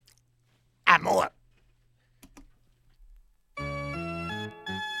got more.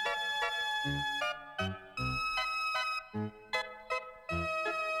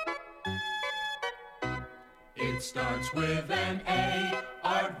 It starts with an A,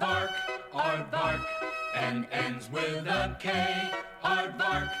 aardvark, aardvark, and ends with a K,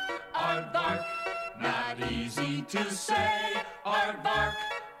 aardvark, aardvark. Not easy to say, aardvark,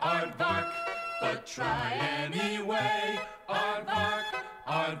 aardvark, but try anyway. Aardvark,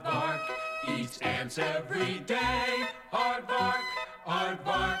 aardvark, eats ants every day. Aardvark,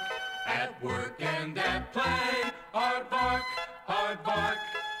 aardvark, at work and at play. Aardvark, aardvark,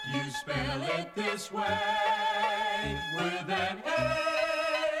 you spell it this way, with an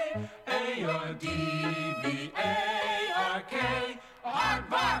A, A-R-D-V-A-R-K,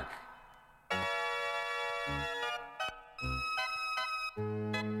 aardvark.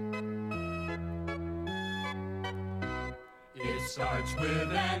 It starts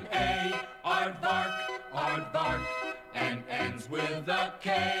with an A, aardvark, aardvark, and ends with a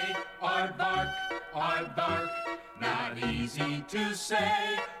K, aardvark, aardvark. Not easy to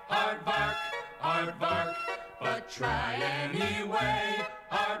say, aardvark, aardvark, but try anyway.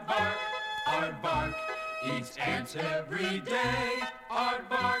 Aardvark, aardvark, eats ants every day.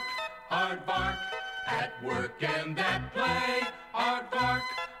 Aardvark, aardvark, at work and at play. Aardvark,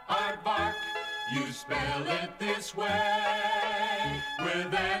 aardvark, you spell it this way,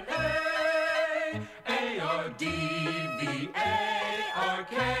 with an A, A-R-D-V-A-R-K,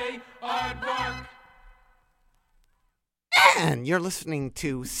 aardvark. And you're listening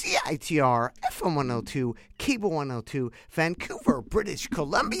to CITR FM 102, Cable 102, Vancouver, British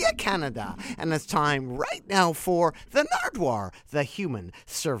Columbia, Canada. And it's time right now for the Nardwuar, the Human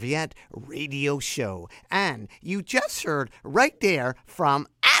Serviette Radio Show. And you just heard right there from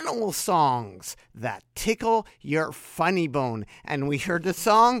Animal Songs that tickle your funny bone. And we heard the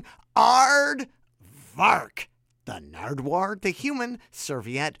song Aardvark, the Nardwuar, the Human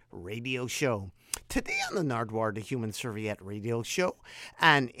Serviette Radio Show. Today on the Nardwuar, the Human Serviette Radio Show,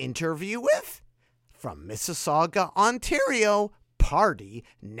 an interview with, from Mississauga, Ontario, Party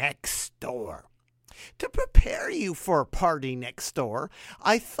Next Door. To prepare you for Party Next Door,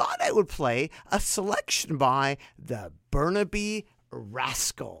 I thought I would play a selection by the Burnaby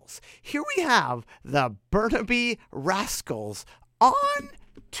Rascals. Here we have the Burnaby Rascals on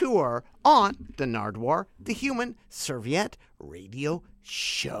tour on the Nardwuar, the Human Serviette Radio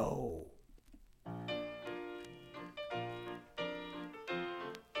Show.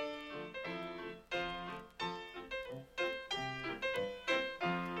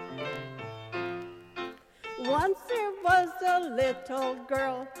 Once there was a little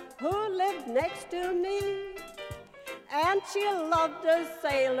girl who lived next to me, and she loved a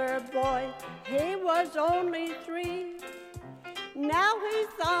sailor boy, he was only 3. Now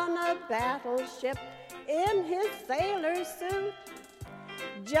he's on a battleship in his sailor suit,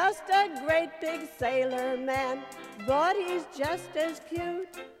 just a great big sailor man, but he's just as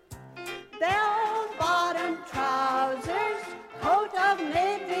cute. Bell-bottom trousers, coat of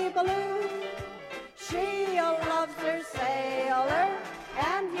navy blue. She loves her sailor,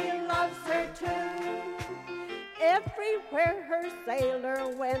 and he loves her too. Everywhere her sailor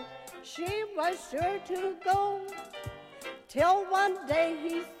went, she was sure to go, till one day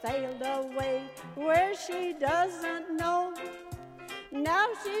he sailed away where she doesn't know.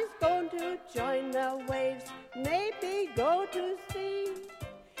 Now she's going to join the waves, maybe go to sea,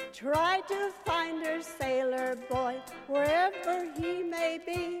 try to find her sailor boy wherever he may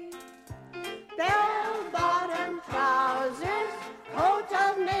be. Bell-bottom trousers, coat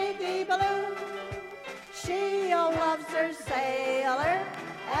of navy blue. She loves her sailor,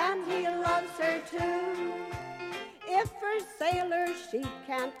 and he loves her too. If her sailor she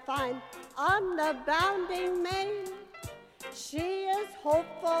can't find on the bounding main, she is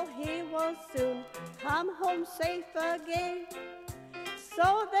hopeful he will soon come home safe again,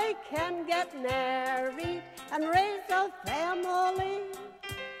 so they can get married and raise a family,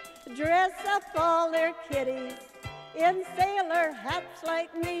 dress up all their kiddies in sailor hats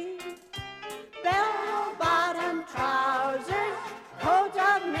like me. Bell-bottom trousers, coat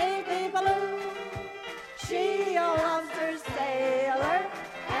of navy blue. She loves her sailor,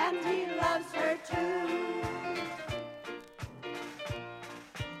 and he loves her too.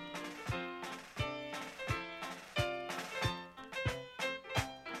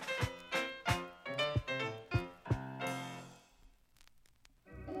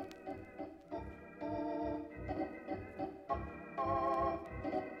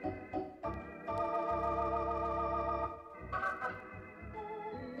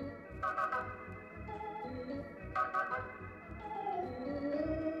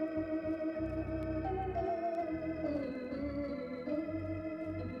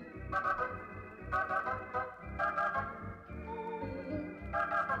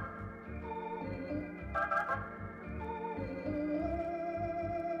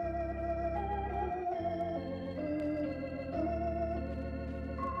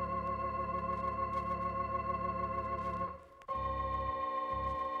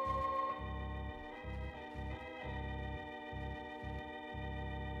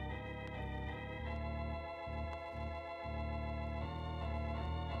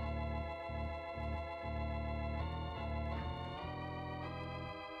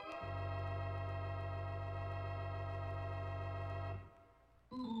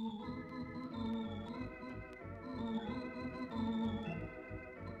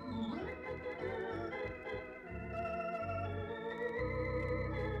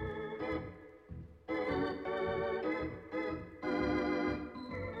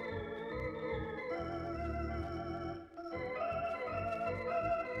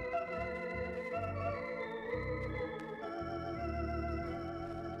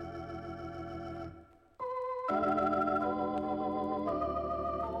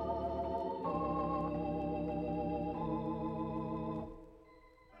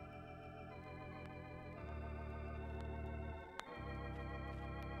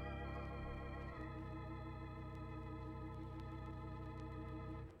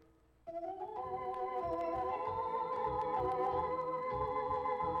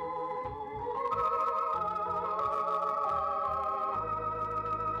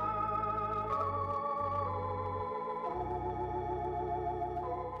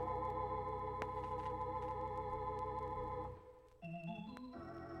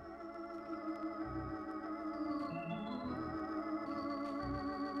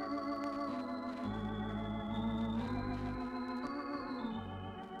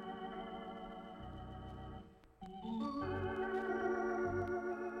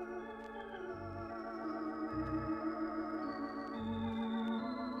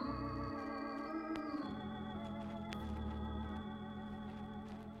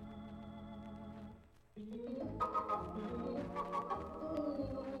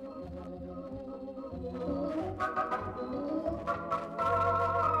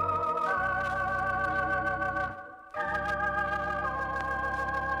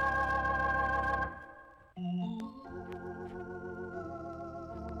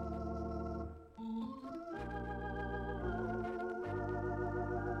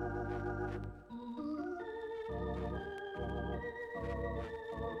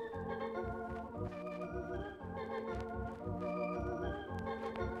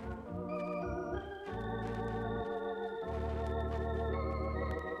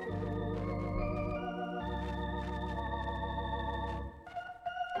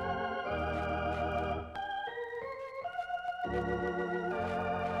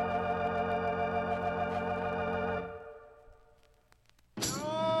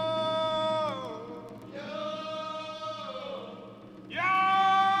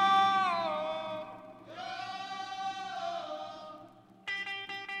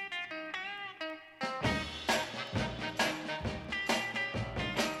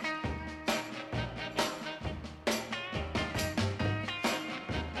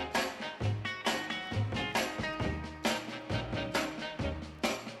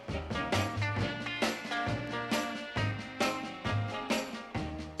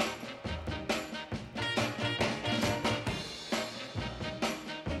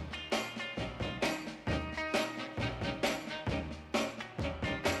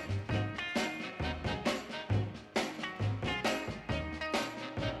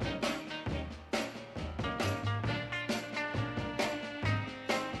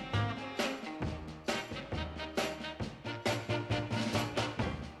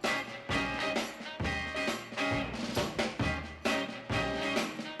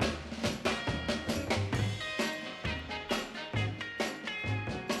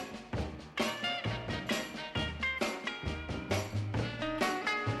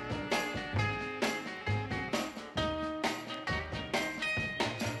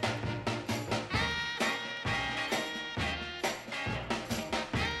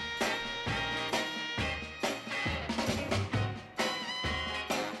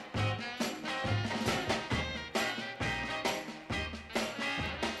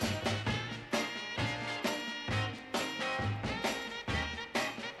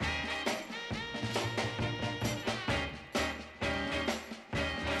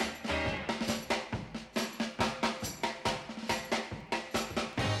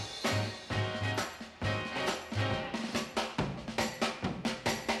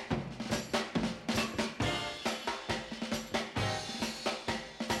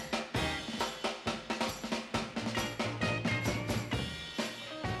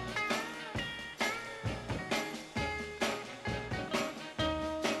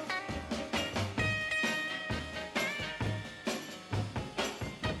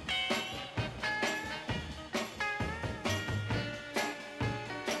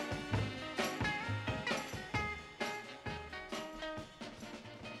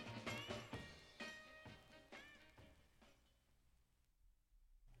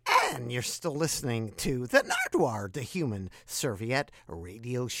 And you're still listening to the Nardwuar, the Human Serviette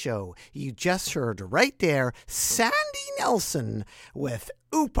Radio Show. You just heard right there Sandy Nelson with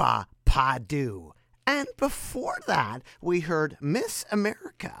Oopa Padu. And before that, we heard Miss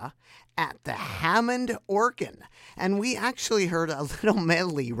America at the Hammond organ. And we actually heard a little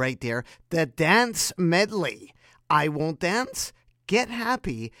medley right there, the dance medley. I Won't Dance, Get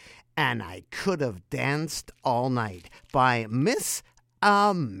Happy, and I Could Have Danced All Night by Miss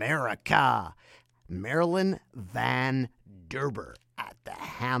America, Marilyn Van Derber at the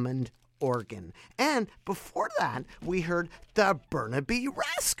Hammond organ. And before that, we heard the Burnaby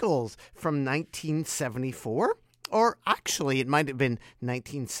Rascals from 1974, or actually it might have been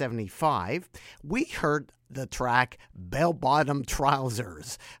 1975. We heard the track Bell Bottom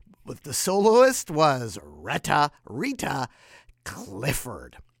Trousers, but the soloist was Rita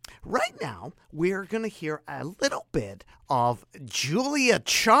Clifford. Right now, we're going to hear a little bit of Julia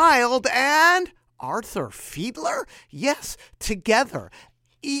Child and Arthur Fiedler. Yes, together.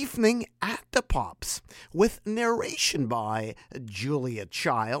 Evening at the Pops, with narration by Julia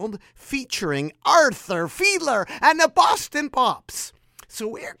Child, featuring Arthur Fiedler and the Boston Pops. So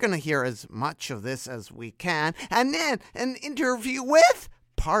we're going to hear as much of this as we can, and then an interview with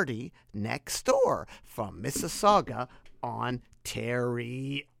Party Next Door from Mississauga,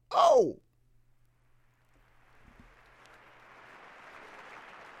 Ontario.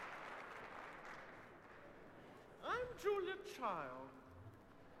 I'm Julia Child.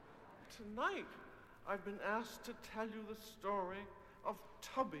 Tonight, I've been asked to tell you the story of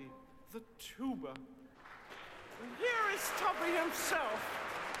Tubby the tuba. And here is Tubby himself.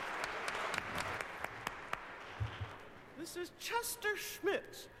 This is Chester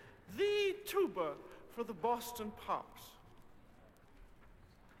Schmidt, the tuba for the Boston Pops.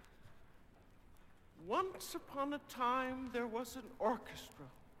 Once upon a time, there was an orchestra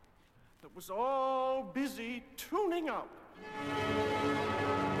that was all busy tuning up.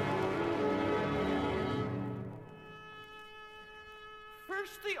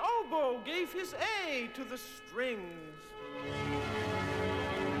 First the oboe gave his A to the strings,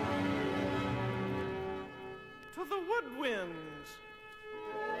 to the woodwinds,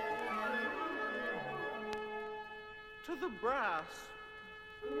 to the brass.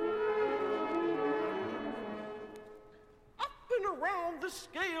 Up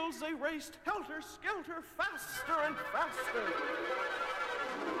scales they raced, helter-skelter, faster and faster.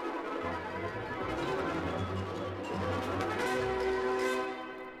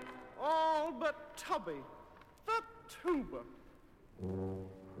 All but Tubby, the tuba.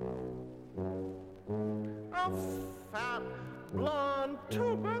 A fat, blonde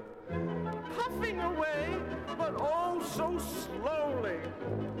tuba, puffing away, but oh so slowly.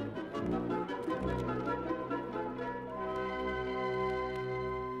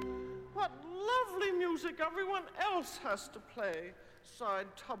 What lovely music everyone else has to play, sighed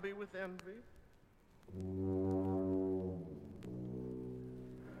Tubby with envy.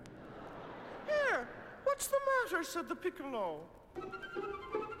 Here, what's the matter, said the piccolo.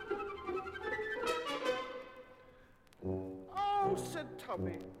 Oh, said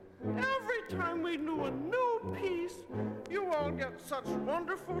Tubby, every time we knew a new piece, you all get such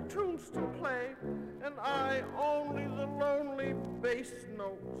wonderful tunes to play, and I only the lonely bass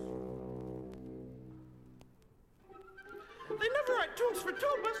notes. They never write tunes for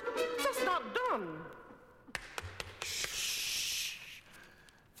tubas, just not done. Shh,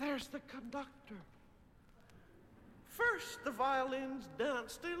 there's the conductor. First, the violins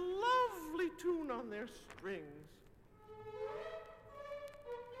danced a lovely tune on their strings.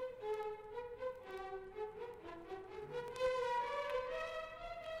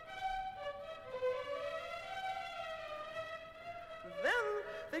 Then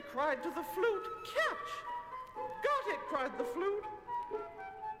they cried to the flute, catch! Got it, cried the flute.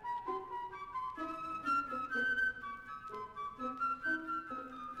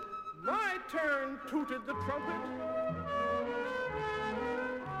 My turn, tooted the trumpet.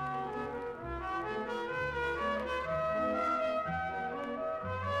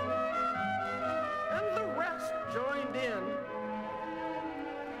 And the rest joined in.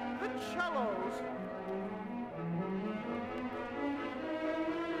 The cellos.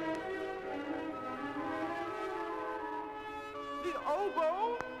 The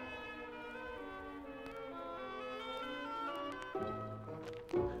oboe.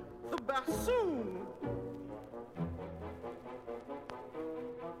 The bassoon.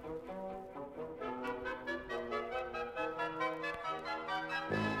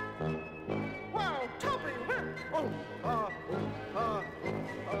 While Tubby went, oh, ah, oh, ah, oh,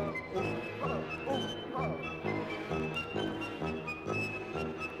 ah, oh, ah, oh, ah.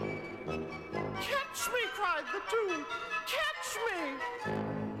 Catch me, cried the tune. Catch me!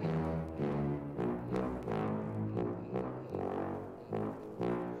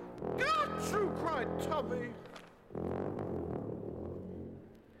 Got you, cried Tubby.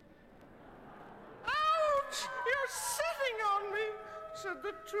 Ouch! You're sitting on me, said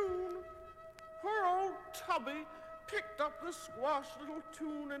the tune. Poor old Tubby picked up the squash little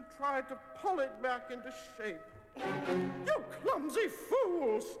tune and tried to pull it back into shape. You clumsy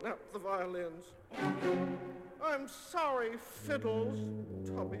fool, snapped the violins. I'm sorry, Fiddles,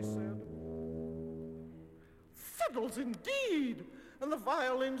 Tubby said. Fiddles indeed, and the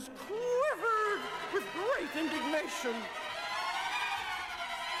violins quivered with great indignation.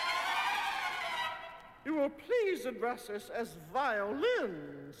 You will please address us as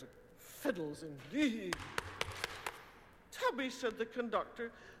violins. Fiddles indeed. Tubby, said the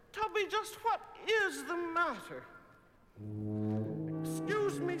conductor. Tubby, just what is the matter?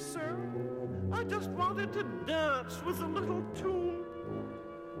 Excuse me, sir. I just wanted to dance with a little tune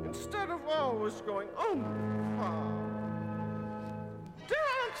instead of always going, oh, ah.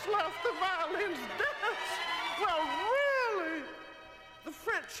 Dance, laughed the violins, dance. Well, really? The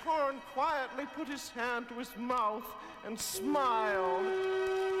French horn quietly put his hand to his mouth and smiled.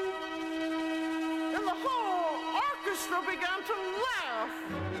 And the whole orchestra began to laugh.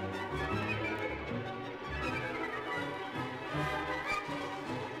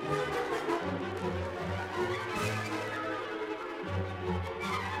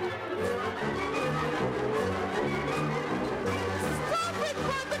 Stop it,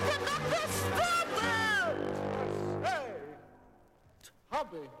 cried the conductor, stop it! Hey,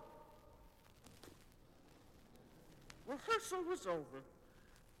 Tubby. Rehearsal was over.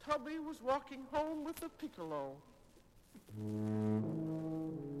 Tubby was walking home with the piccolo.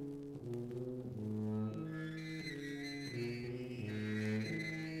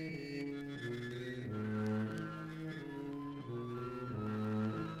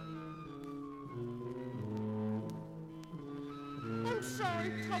 I'm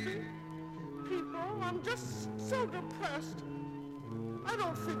sorry, Tubby. People, I'm just so depressed. I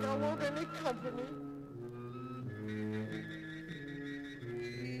don't think I want any company.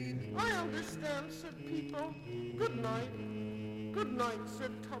 I understand, said Peepo. Good night. Good night,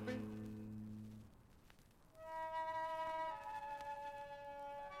 said Tubby.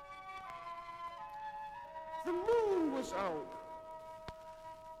 us out.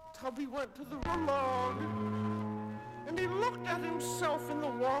 Tubby went to the log, and he looked at himself in the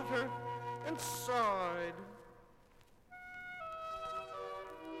water and sighed.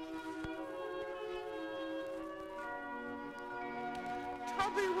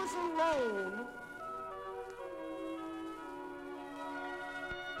 Tubby was alone.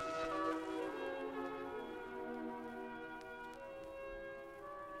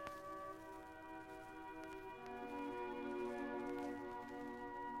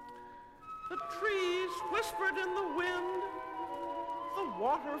 The trees whispered in the wind, the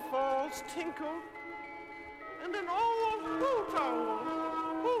waterfalls tinkled, and an old hoot owl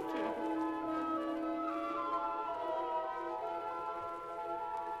hooted.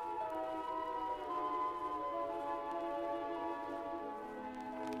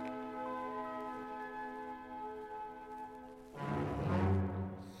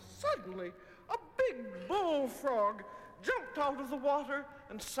 Suddenly, a big bullfrog jumped out of the water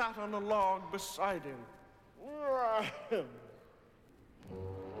and sat on a log beside him.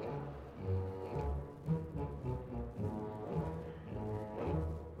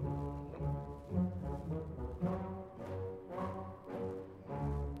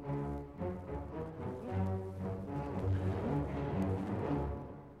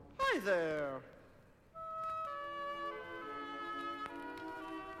 Hi there.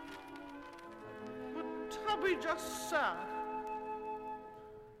 But Tubby just sat.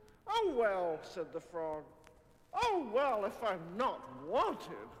 Oh, well, said the frog. Oh, well, if I'm not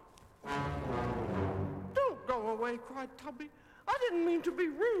wanted. Don't go away, cried Tubby. I didn't mean to be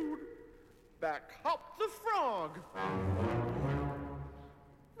rude. Back hopped the frog.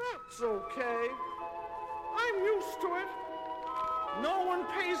 That's okay. I'm used to it. No one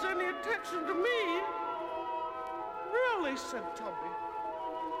pays any attention to me. Really, said Tubby.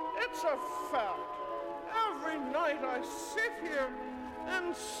 It's a fact. Every night I sit here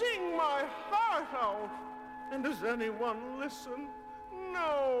and sing my heart out. And does anyone listen?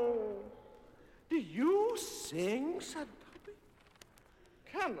 No. Do you sing? Said Tubby.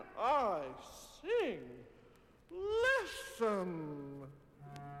 Can I sing? Listen.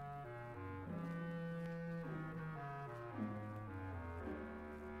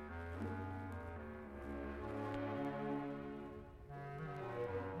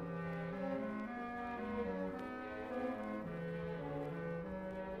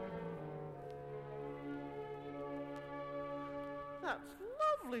 That's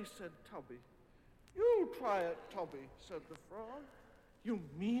lovely, said Tubby. You try it, Tubby, said the frog. You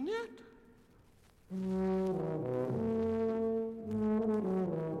mean it?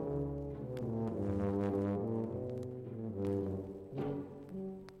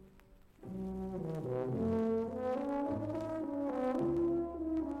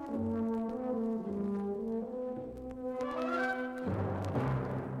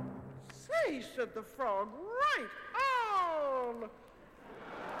 Say, said the frog, right on!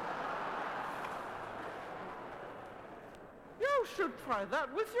 You should try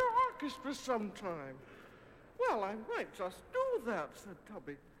that with your orchestra sometime. Well, I might just do that, said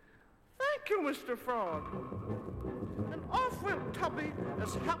Tubby. Thank you, Mr. Frog. And off went Tubby,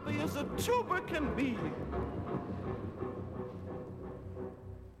 as happy as a tuba can be.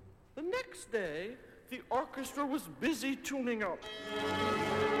 The next day, the orchestra was busy tuning up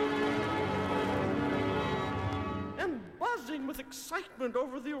and buzzing with excitement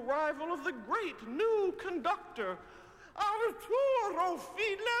over the arrival of the great new conductor, Arturo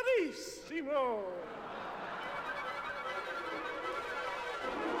Filarissimo.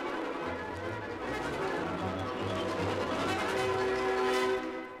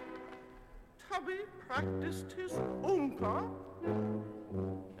 Tubby practiced his oompa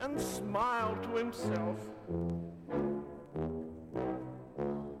and smiled to himself.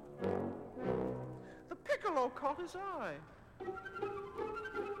 The piccolo caught his eye.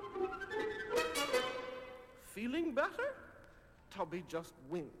 Feeling better? Tubby just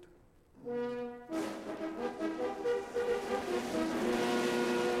winked.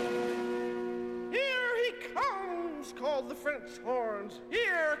 Here he comes, called the French horns.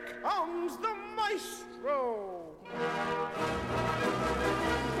 Here comes the maestro.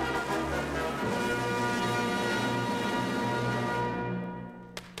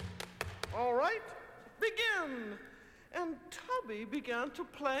 All right, begin. And Tubby began to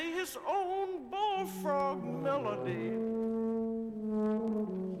play his own bullfrog melody.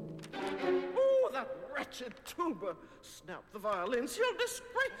 Oh, that wretched tuba, snapped the violins. He'll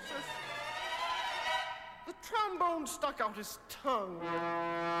disgrace us. The trombone stuck out his tongue,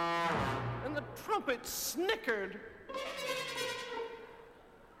 and the trumpet snickered.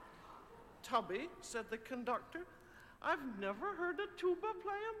 Tubby, said the conductor, I've never heard a tuba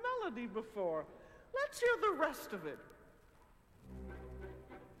play a melody before. Let's hear the rest of it.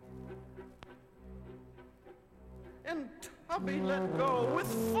 And Tubby let go with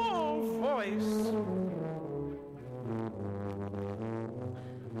full voice.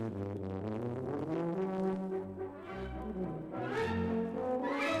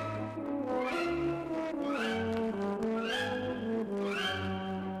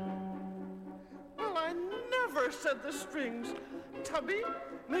 Well, I never said the strings. Tubby,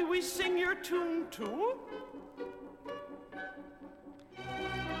 may we sing your tune too?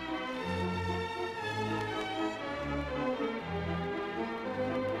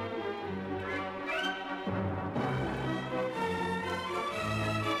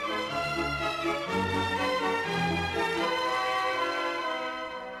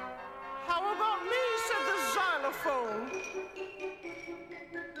 How about me, said the xylophone.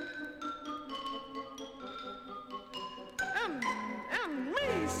 And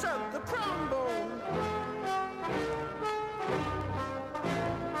me, said the trombone.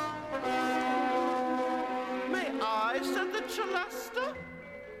 May I, said the celesta.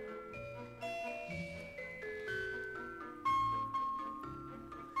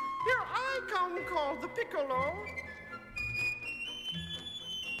 Here I come, called the piccolo.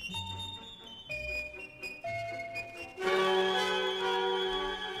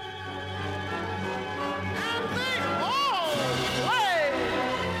 And they all play.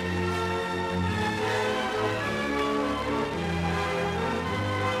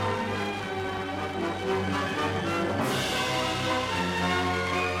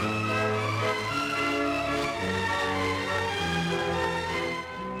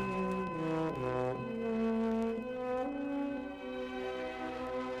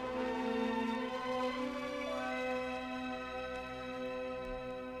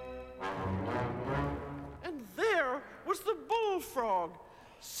 And there was the bullfrog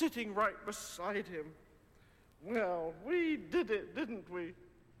sitting right beside him. Well, we did it, didn't we?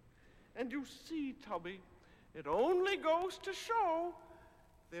 And you see, Tubby, it only goes to show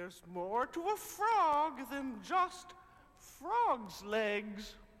there's more to a frog than just frog's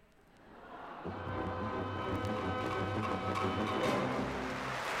legs.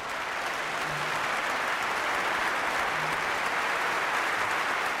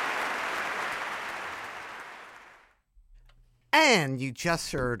 And you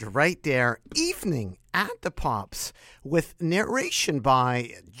just heard right there, Evening at the Pops, with narration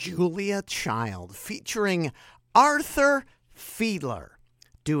by Julia Child, featuring Arthur Fiedler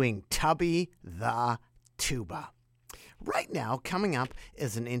doing Tubby the Tuba. Right now, coming up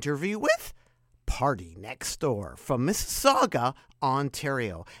is an interview with Party Next Door from Mississauga,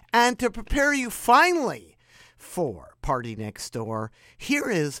 Ontario. And to prepare you finally for Party Next Door, here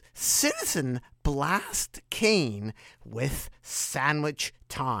is Citizen Blast Kane with Sandwich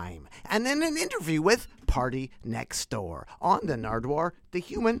Time. And then an interview with Party Next Door on the Nardwuar, the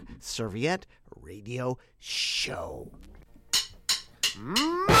Human Serviette Radio Show. Momo,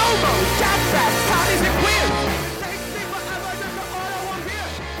 Jackfast, parties and queers. Takes me forever just to order one beer.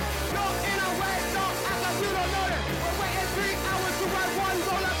 No inner way, no act like you don't know it. We're waiting 3 hours to ride one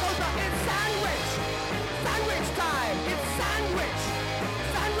roller coaster. It's sandwich. Sandwich time. It's sandwich.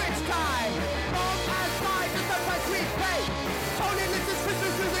 Sandwich time. Long as fine, just the price we pay. Tony listens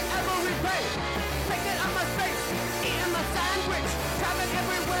Christmas music every day. Take it out my face, eating my sandwich. Traveling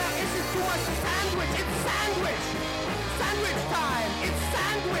everywhere, it's just too much sandwich. It's sandwich. Sandwich time, it's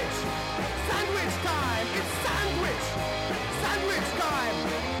sandwich. Sandwich time, it's sandwich. Sandwich time.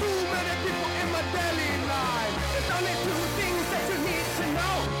 Too many people in my deli line. There's only 2 things that you need to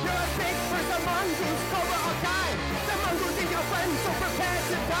know. You're a big person, mongoose, cobra or guy. The mongoose is your friend, so prepare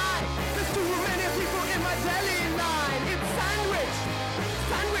to die. There's too many people in my deli line. It's sandwich.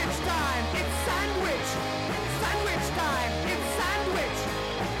 Sandwich time, it's sandwich. Sandwich time, it's sandwich.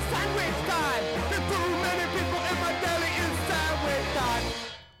 Sandwich time. There's too many people in my deli.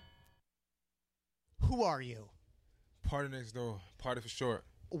 Who are you? Party Next Door. Party for short.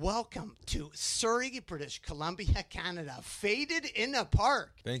 Welcome to Surrey, British Columbia, Canada. Faded in a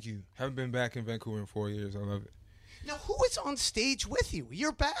Park. Thank you. Haven't been back in Vancouver in 4 years. I love it. Now, who is on stage with you?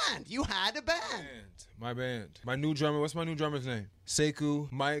 Your band. You had a band. My band. My new drummer. What's my new drummer's name?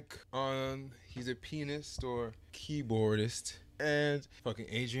 Sekou. Mike on. He's a pianist or keyboardist. And fucking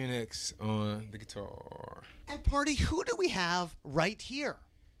Adrian X on the guitar. And Party, who do we have right here?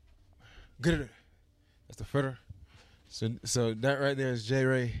 Good. That's the footer. So that right there is J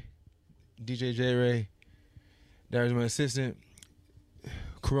Ray, DJ J Ray. There's my assistant,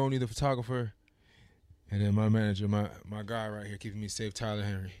 Coroni the photographer, and then my manager, my guy right here keeping me safe, Tyler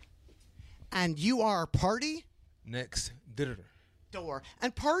Henry. And you are Party? Next door.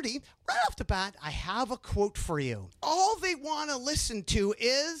 And Party, right off the bat, I have a quote for you. All they want to listen to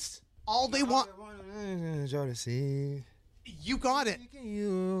is all they want. Jodeci. You got it.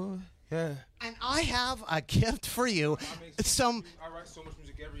 Yeah. And I have a gift for you. I write so much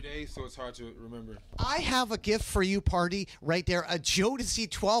music every day, so it's hard to remember. I have a gift for you, Party, right there. A Jodeci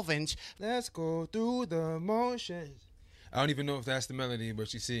 12-inch. Let's go through the motions. I don't even know if that's the melody,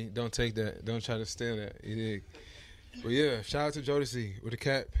 but you see, don't take that. Don't try to steal that. You dig? But yeah, shout out to Jodeci with a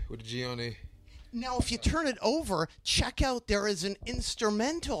cap, with a G on it. Now, if you turn it over, check out there is an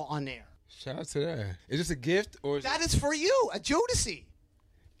instrumental on there. Shout out to that. Is this a gift or? That is for you, a Jodeci.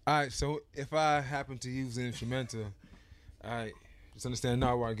 All right, so if I happen to use an instrumental, all right, just understand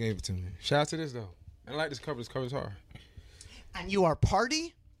Nardwuar gave it to me. Shout out to this, though. I like this cover. This cover's hard. And you are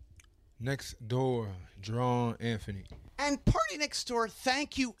Party? Next Door, Drawn Anthony. And Party Next Door,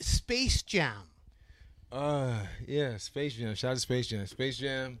 thank you, Space Jam. Yeah, Space Jam. Shout out to Space Jam. Space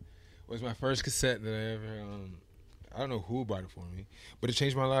Jam was my first cassette that I ever, I don't know who bought it for me, but it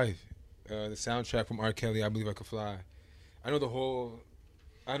changed my life. The soundtrack from R. Kelly, I Believe I Could Fly. I know the whole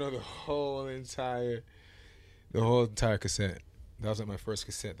entire cassette. That was like my first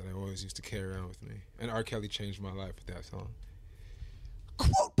cassette that I always used to carry around with me. And R. Kelly changed my life with that song.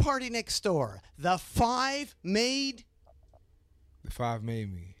 Quote Party Next Door. The 5 made. The 5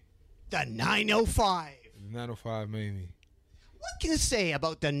 made me. The 905. The 905 made me. What can you say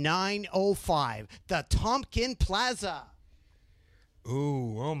about the 905? The Tompkin Plaza.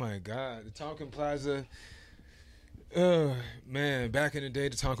 Ooh, oh my God. The Tompkin Plaza. Man, back in the day,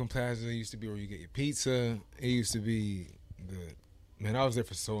 the Tompkin Plaza used to be where you get your pizza. It used to be man, I was there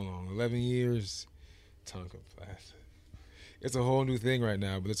for so long. 11 years. Tompkin Plaza. It's a whole new thing right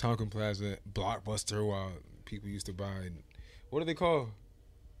now, but the Tompkin Plaza, Blockbuster, while people used to buy. What do they call?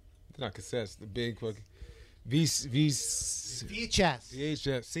 They're not cassettes. The big fucking VHS.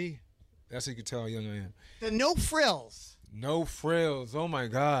 VHS. See? That's how you can tell how young I am. The No Frills. No Frills. Oh, my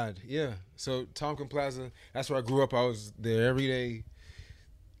God. Yeah. So, Tompkin Plaza, that's where I grew up. I was there every day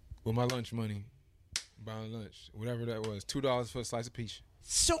with my lunch money, buying lunch, whatever that was. $2 for a slice of peach.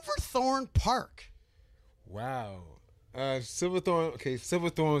 Silverthorne Park. Wow. Silverthorne. Okay,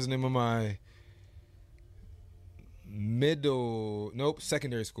 Silverthorne was the name of my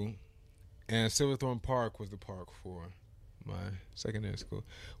secondary school. And Silverthorne Park was the park for my secondary school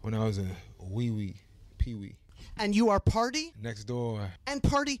when I was a pee-wee. And you are Party? Next Door. And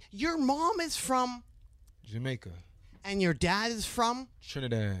Party, your mom is from? Jamaica. And your dad is from?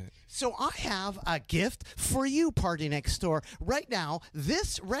 Trinidad. So I have a gift for you, Party Next Door. Right now,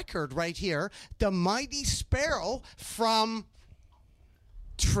 this record right here, The Mighty Sparrow from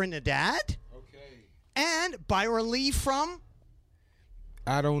Trinidad. Okay. And Byron Lee from?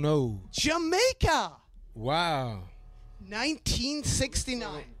 I don't know. Jamaica. Wow.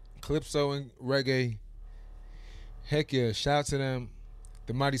 1969. Calypso and reggae. Heck yeah. Shout out to them.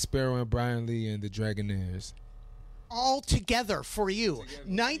 The Mighty Sparrow and Brian Lee and the Dragonaires. All together for you.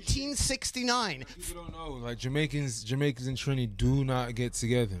 1969. People don't know. Like Jamaicans and Trini do not get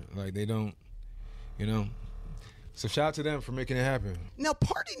together. Like they don't, So shout out to them for making it happen. Now,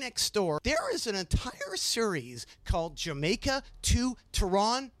 Party Next Door, there is an entire series called Jamaica to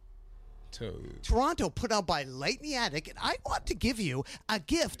Toronto. Toronto, put out by Light in the Attic, and I want to give you a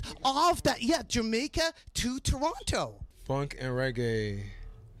gift of that. Yeah, Jamaica to Toronto. Funk and reggae,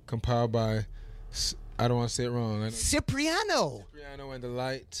 compiled by, I don't want to say it wrong. Cipriano And the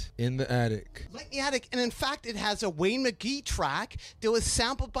Light in the Attic. Light in the Attic, and in fact, it has a Wayne McGee track that was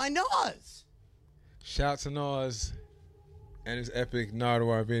sampled by Nas. Shout out to Nas and his epic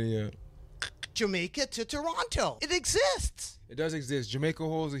Nardwuar video. Jamaica to Toronto. It exists. It does exist. Jamaica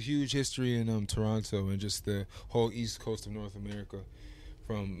holds a huge history in Toronto and just the whole east coast of North America.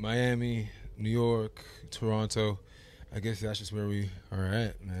 From Miami, New York, Toronto. I guess that's just where we are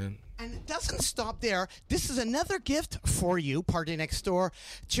at, man. And it doesn't stop there. This is another gift for you, Party Next Door.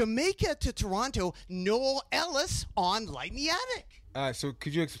 Jamaica to Toronto, Noel Ellis on Light in the Attic. All right, so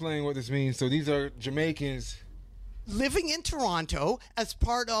could you explain what this means? So these are Jamaicans living in Toronto as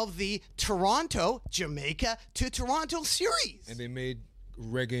part of the Toronto, Jamaica to Toronto series. And they made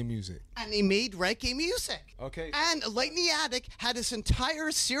reggae music. Okay. And Light in the Attic had this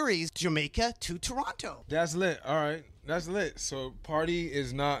entire series, Jamaica to Toronto. That's lit. All right. That's lit. So Party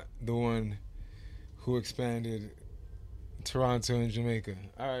is not the one who expanded Toronto and Jamaica.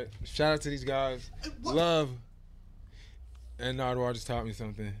 All right. Shout out to these guys. Love. And Nardwuar just taught me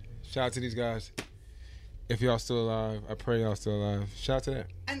something. Shout out to these guys. If y'all still alive, I pray y'all still alive. Shout out to that.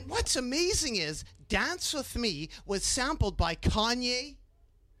 And what's amazing is Dance With Me was sampled by Kanye.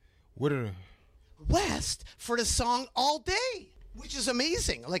 west for the song All Day, which is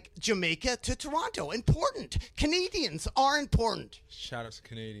amazing. Like Jamaica to Toronto, important. Canadians are important. Shout out to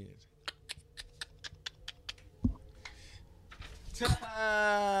Canadians.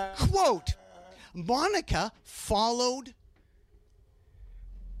 Quote, Monica followed.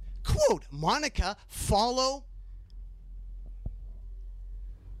 Quote, Monica follow.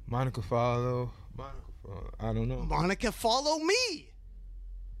 I don't know. Monica follow me.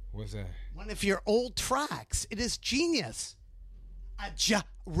 What's that? One of your old tracks. It is genius. A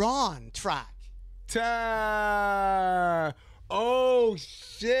Ron track. Oh,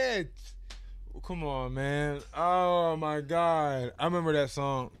 shit. Come on, man. Oh, my God. I remember that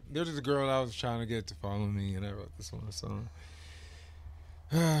song. There was a girl I was trying to get to follow me, and I wrote this one song.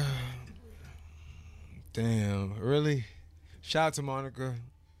 Damn. Really? Shout out to Monica.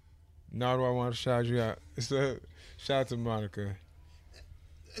 Nardwuar, I want to shout you out. So, shout out to Monica.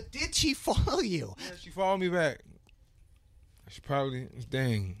 Did she follow you? Yeah, she followed me back. She probably,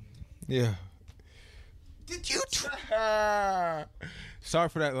 dang. Yeah. Did you Sorry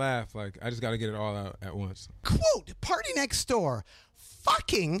for that laugh. Like, I just got to get it all out at once. Quote, Party Next Door.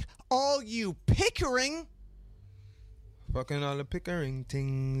 Fucking all you Pickering. Fucking all the Pickering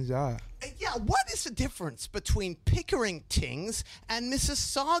things. Yeah, what is the difference between Pickering tings and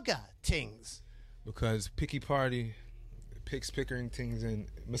Mississauga tings? Because Picky Party picks Pickering things, and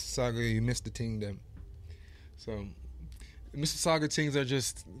Mississauga, you miss the ting them. So, Mississauga things are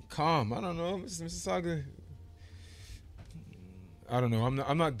just calm. I don't know. Mississauga, I don't know.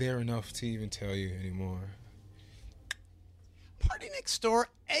 I'm not there enough to even tell you anymore. Party Next Door,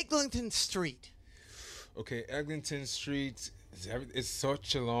 Eglinton Street. Okay, Eglinton Street, it's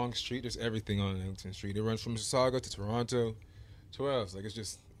such a long street. There's everything on Eglinton Street. It runs from Mississauga to Toronto to where else? Like, it's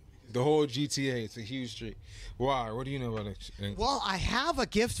just the whole GTA. It's a huge street. Why? What do you know about it? Well, I have a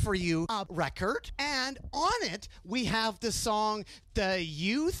gift for you, a record, and on it we have the song The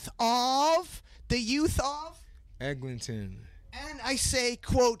Youth of Eglinton. And I say,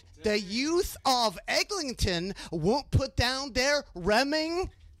 quote, the youth of Eglinton won't put down their Remington.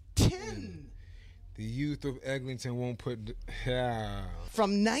 The youth of Eglinton won't put...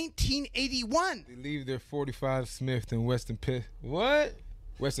 From 1981. They leave their 45 Smith and Western Pistol. What?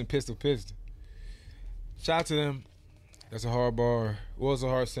 Western Pistol. Shout out to them. That's a hard bar. Was a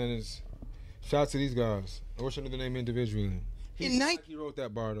hard sentence. Shout out to these guys. I wish I knew the name individually. He wrote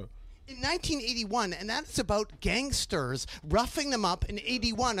that bar, though. In 1981, and that's about gangsters roughing them up in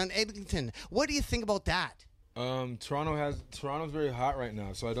 81 on Eglinton. What do you think about that? Toronto's very hot right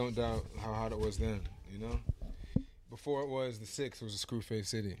now, so I don't doubt how hot it was then, you know? Before it was the 6, it was a screw-face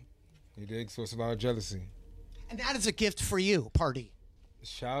city. You dig? So it's a lot of jealousy. And that is a gift for you, Party.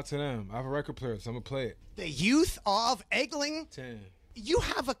 Shout out to them. I have a record player, so I'm going to play it. The youth of Eglinton. You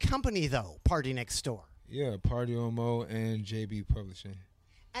have a company, though, Party Next Door. Yeah, Party Omo and JB Publishing.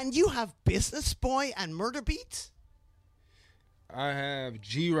 And you have Business Boy and Murder Beats? I have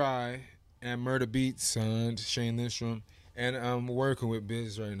G-Rye and Murder Beats signed, Shane Lindstrom, and I'm working with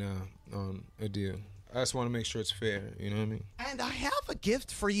Biz right now on a deal. I just want to make sure it's fair, you know what I mean? And I have a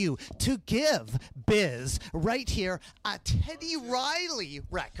gift for you to give Biz right here, a Teddy Riley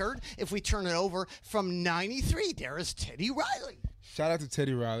record, if we turn it over, from 93. There is Teddy Riley. Shout out to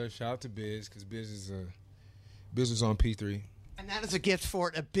Teddy Riley, shout out to Biz, because Biz is on P3. And that is a gift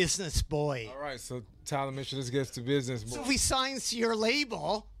for a Business Boy. All right, so Tyler, make sure this gets to Business Boy. So if he signs to your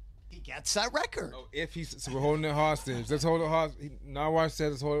label, he gets that record. Oh, so we're holding it hostage. Let's hold it hostage. Nardwuar said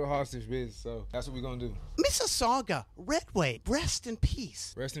let's hold it hostage, Biz. So that's what we're going to do. Mississauga, Redway, rest in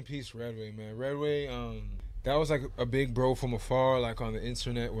peace. Rest in peace, Redway, man. Redway, that was like a big bro from afar, like on the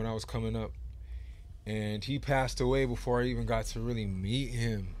internet when I was coming up. And he passed away before I even got to really meet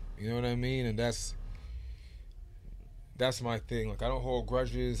him. You know what I mean? And that's my thing. Like, I don't hold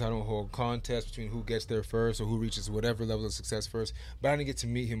grudges. I don't hold contests between who gets there first or who reaches whatever level of success first. But I didn't get to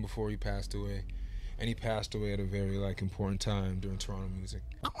meet him before he passed away. And he passed away at a very, important time during Toronto music.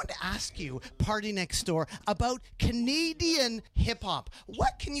 I want to ask you, Party Next Door, about Canadian hip-hop.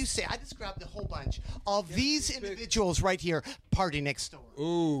 What can you say? I just grabbed a whole bunch of these individuals right here, Party Next Door.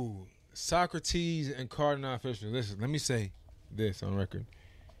 Ooh, Socrates and Cardinal Fisher. Listen, let me say this on record.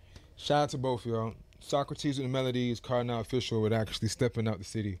 Shout out to both of y'all. Socrates with the melodies, Cardinal Official with actually stepping out the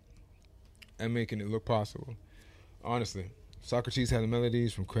city and making it look possible. Honestly, Socrates had the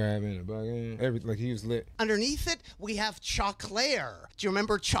melodies from Crab and everything. Like, he was lit. Underneath it, we have Choclair. Do you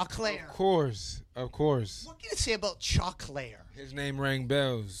remember Choclair? Of course. What can you say about Choclair? His name rang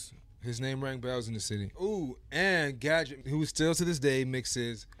bells. in the city. Ooh, and Gadget, who still to this day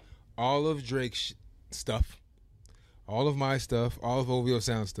mixes all of Drake's stuff, all of my stuff, all of OVO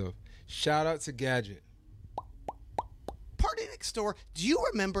Sound stuff. Shout out to Gadget. Party Next Door, do you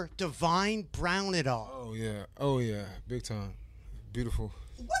remember Divine Brown at all? Oh yeah, big time. Beautiful.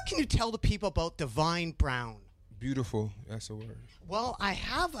 What can you tell the people about Divine Brown? Beautiful, that's a word. Well, I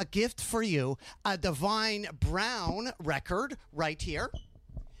have a gift for you, a Divine Brown record right here.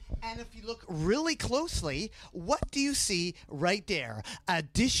 And if you look really closely, what do you see right there?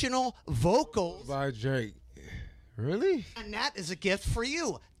 Additional vocals. By Drake. Really? And that is a gift for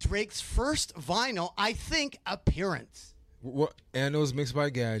you. Drake's first vinyl, I think, appearance. What? And it was mixed by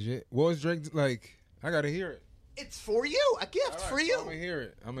Gadget. What was Drake like? I gotta hear it. It's for you, a gift for you. I'm gonna hear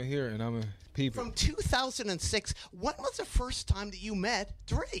it. I'm gonna peep it. From 2006, when was the first time that you met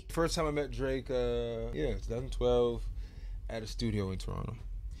Drake? First time I met Drake, 2012 at a studio in Toronto.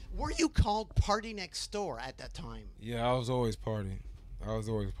 Were you called Party Next Door at that time? Yeah, I was always partying. What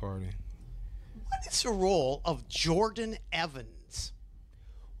is the role of Jordan Evans?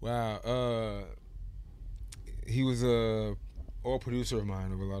 Wow, he was a old producer of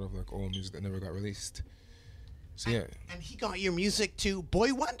mine of a lot of like old music that never got released. So yeah. And he got your music to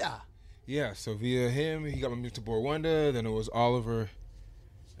Boy Wonder. Yeah, so via him, he got my music to Boy Wonder, then it was Oliver,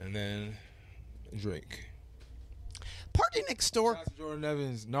 and then Drake. Party Next Door. Shout out to Jordan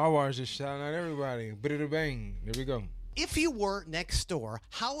Evans. Nardwuar is just shouting out everybody. Bidda bang. There we go. If you were next door,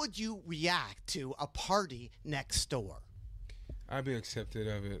 how would you react to a party next door? I'd be accepted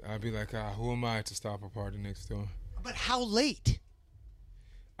of it. I'd be like, who am I to stop a party next door? But how late?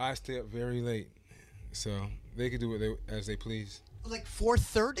 I stay up very late, so they could do as they please. Like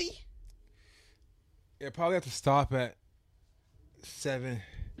 4:30? Yeah, probably have to stop at 7.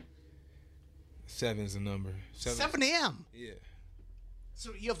 7's the number. 7 a.m. Yeah.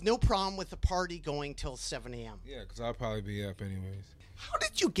 So you have no problem with the party going till 7 a.m. Yeah, because I'll probably be up anyways. How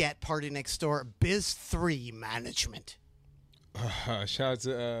did you get Party Next Door Biz 3 management? Shout out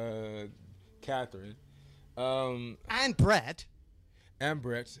to Catherine. And Brett. And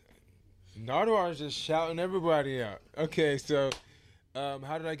Brett. Nardwuar is just shouting everybody out. Okay, so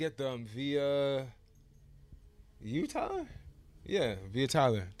how did I get them? Via you, Tyler? Yeah, via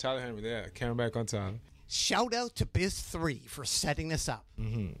Tyler. Tyler Henry. Yeah, camera back on Tyler. Shout out to Biz 3 for setting this up.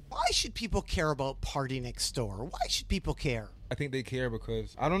 Mm-hmm. Why should people care about Party Next Door? Why should people care? I think they care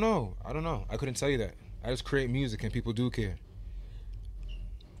because, I don't know. I couldn't tell you that. I just create music and people do care.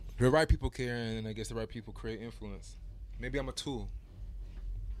 The right people care, and I guess the right people create influence. Maybe I'm a tool.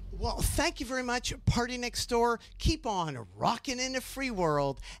 Well, thank you very much, Party Next Door. Keep on rocking in the free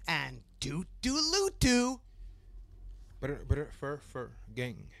world, and doot doo loot doo. But fur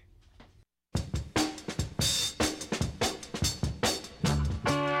gang.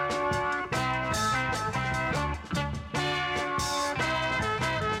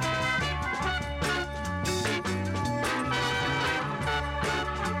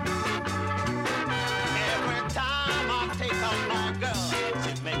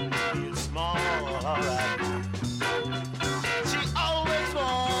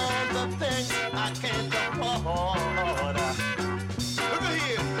 Look at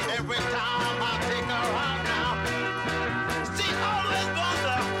here.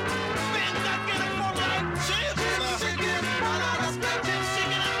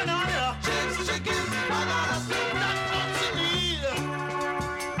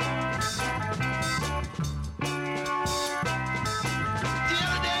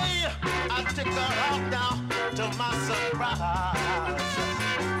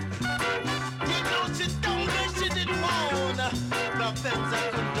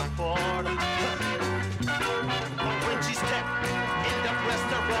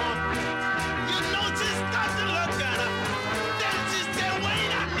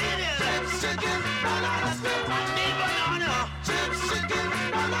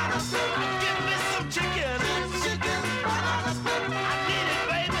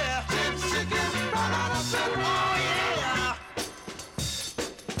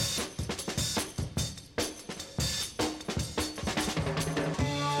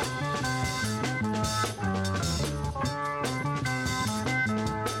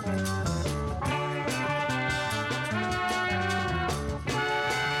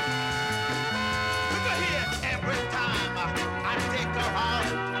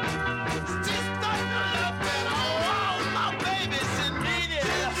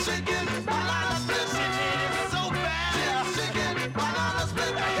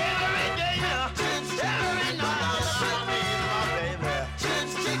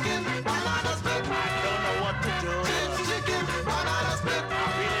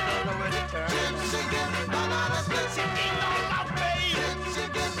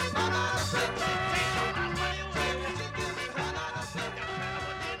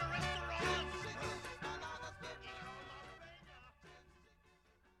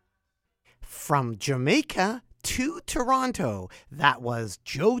 From Jamaica to Toronto, that was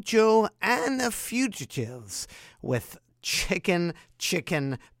JoJo and the Fugitives with Chicken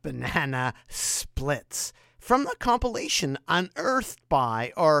Banana Splits from the compilation Unearthed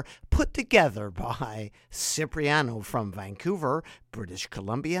by or Put Together by Cipriano from Vancouver, British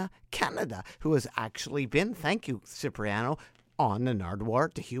Columbia, Canada, who has actually been, thank you Cipriano, on the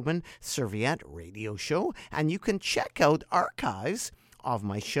Nardwuar, the Human Serviette radio show. And you can check out archives of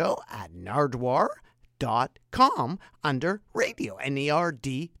my show at nardwuar.com under radio,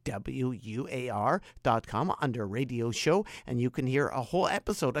 NERDWUAR.com under radio show, and you can hear a whole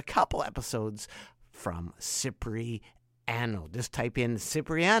episode, a couple episodes from Cipriano. Just type in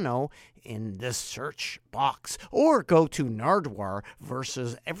Cipriano in the search box, or go to Nardwuar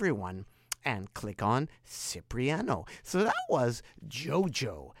versus Everyone and click on Cipriano. So that was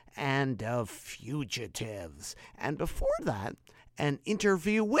JoJo and the Fugitives. And before that, an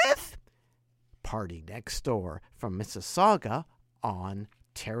interview with Party Next Door from Mississauga,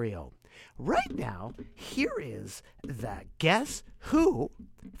 Ontario. Right now, here is the Guess Who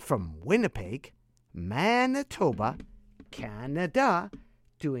from Winnipeg, Manitoba, Canada,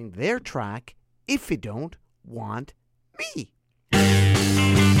 doing their track, If You Don't Want Me.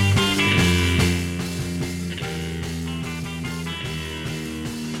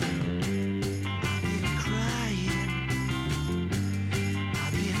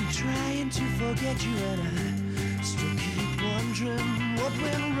 Trying to forget you, and I still keep wondering what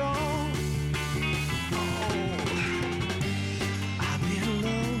went wrong. Oh, I've been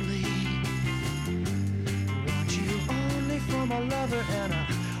lonely, want you only for my lover, and I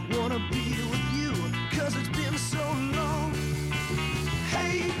wanna be with you, 'cause it's been so long.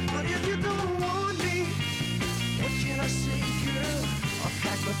 Hey, but if you don't want me, what can I say, girl? I'll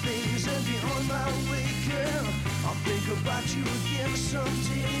pack my things and be on my way, girl. I'll think about you again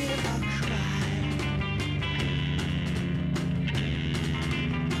someday and I'll cry.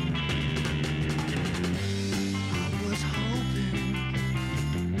 I was hoping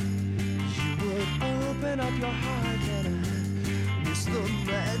you would open up your heart, and I miss the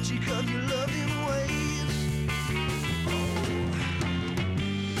magic of your loving ways. Oh,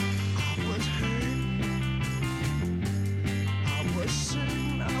 I was hurt, I was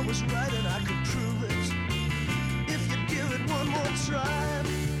certain I was right, and I could prove it if you give it one more try.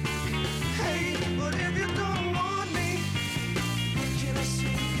 Hey, but if you don't want me, what can I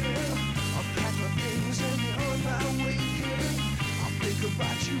say, girl? I'll pack my things and be on my way, girl. I'll think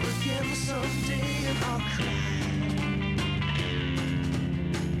about you again someday and I'll cry.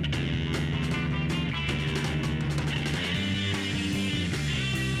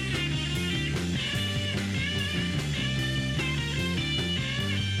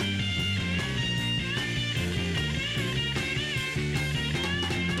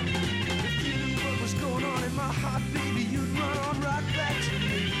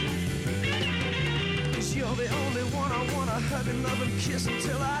 Hug and love and kiss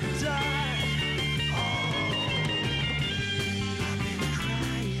until I die. Oh, I've been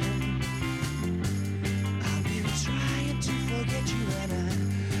crying, I've been trying to forget you, and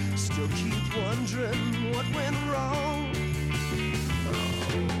I still keep wondering what went wrong. Oh,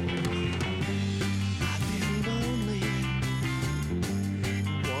 I've been lonely,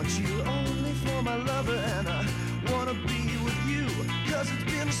 want you only for my lover, and I wanna be with you, 'cause it's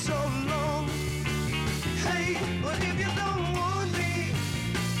been so long. Hey, but if you don't want me,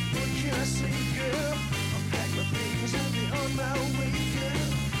 what can I say, girl? I'll pack my things and be on my way,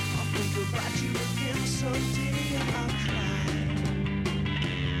 girl. I'll think about you again someday and I'll cry.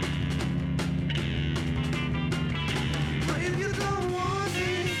 But if you don't want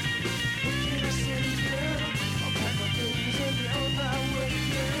me, what can I say, girl? I'll pack my things and be on my way,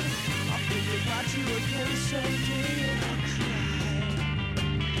 girl. I'll think about you again someday and I'll cry.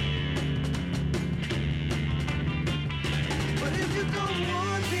 If you don't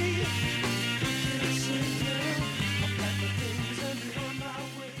want me, can I say, girl? I'll pack my things and be on my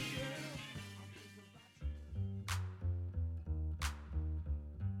way, girl.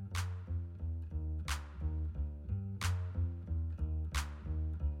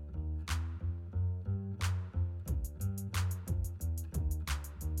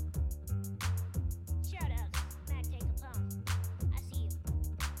 Shout out, Matt, take a pump. I see you.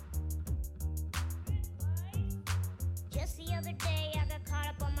 Just the other day, I got caught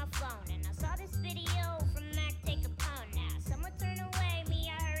up on my phone, and I saw this video from Mac Take a Pound. Now, someone turned away me,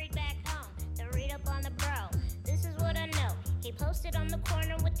 I hurried back home to read up on the bro. This is what I know. He posted on the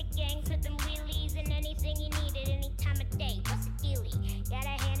corner with the gang for them wheelies and anything he needed any time of day. What's the dealie?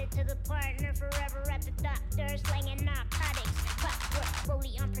 Gotta hand it to the partner, forever at the doctor, slanging narcotics. Clockwork,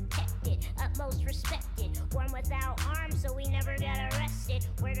 fully unprotected. Utmost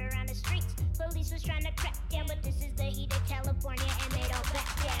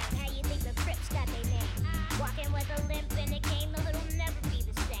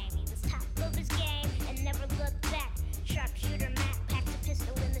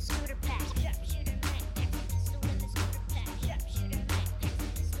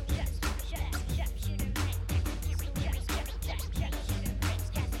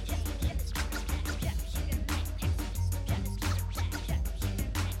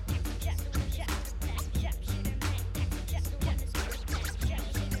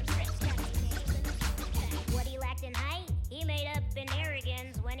What he lacked in height, he made up in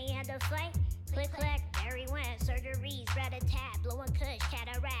arrogance when he had to fight. Click clack, there he went. Surgeries, rat-a-tat, blowing kush,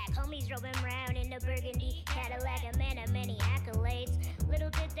 cataract. Homies drove him round in the burgundy Cadillac, a man of many accolades. Little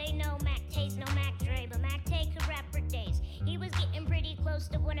did they know Mac taste no Mac Dre, but Mac Tay could rap for days. He was getting pretty close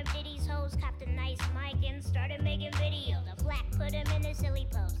to one of Diddy's hoes, copped a nice mic and started making videos. A flat put him in a silly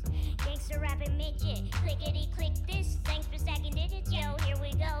pose. Gangster rapping midget, clickety click this. Thanks for stacking digits, yo, here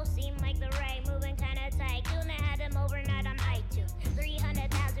we go. Seemed like the right moving kinda tight. Tuna had him overnight on iTunes.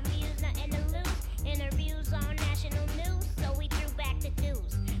 300,000 views, nothing to lose. Interviews on national news, so we threw back the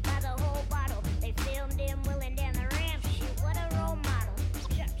dues. By the whole bottle, they filmed him willing down the ramp. Shoot, what a role model.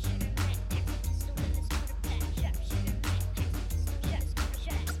 Sharpshooter, Mac, pistol in the scooter pack. Sharpshooter, Mac,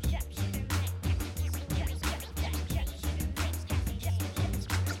 sharpshooter, Mac, sharpshooter, Mac,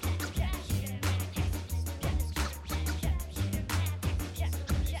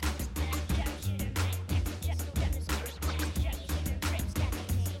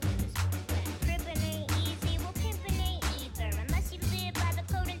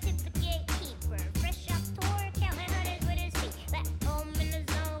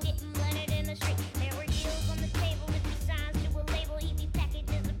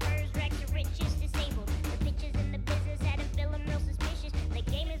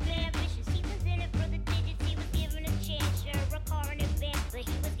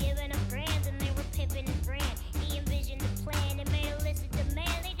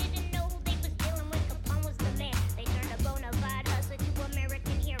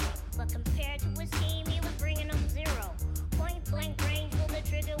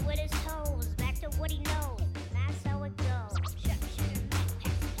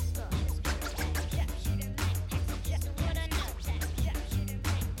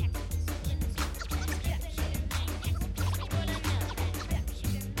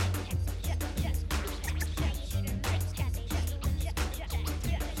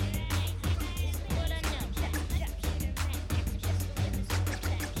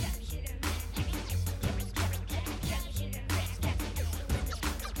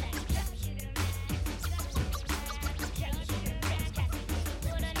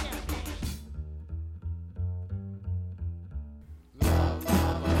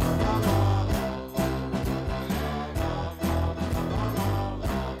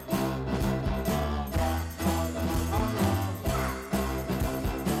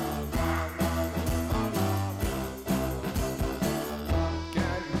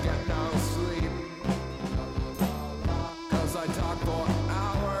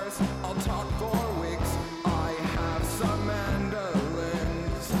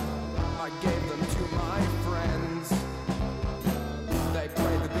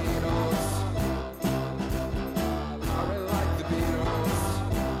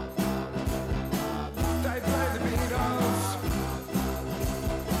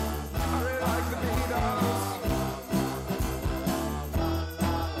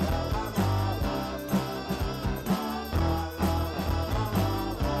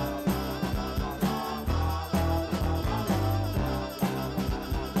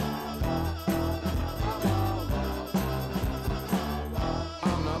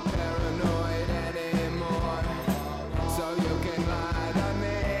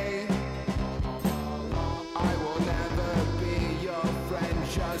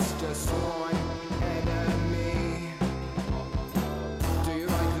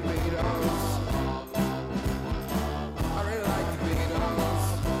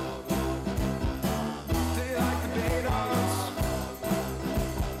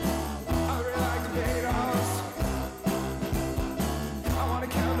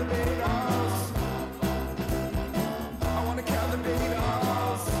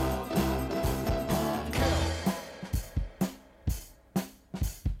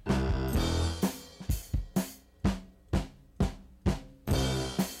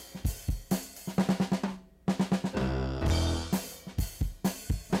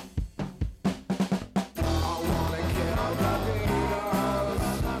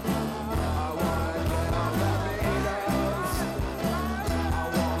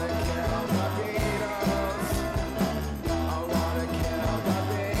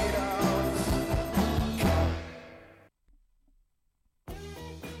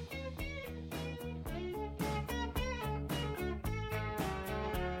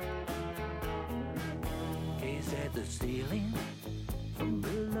 looks at the ceiling from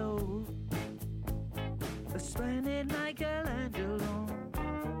below, splendid Michelangelo.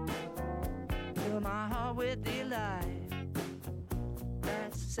 Fill my heart with delight.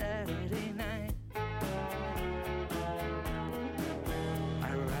 That Saturday night,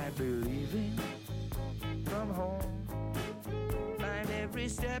 I ride believing from home. Find every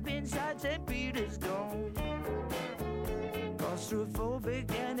step inside St. Peter's Dome.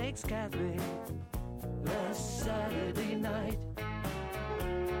 Claustrophobic and ex-Catholic. Last Saturday night.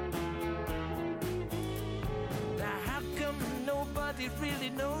 Now how come nobody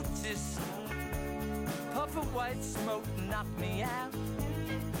really noticed? Puff of white smoke knocked me out.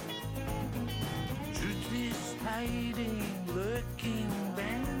 Truth is hiding, lurking,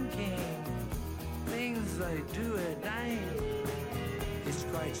 banking. Things I do at night. It's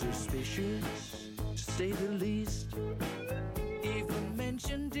quite suspicious, to say the least. Even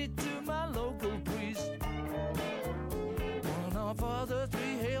mentioned it to my local priest. One of all the 3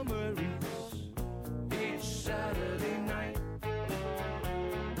 Hail Marys each Saturday night.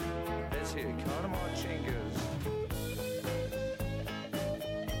 Let's hear Conor Marchingas.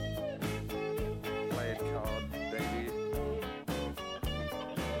 Play it card, baby.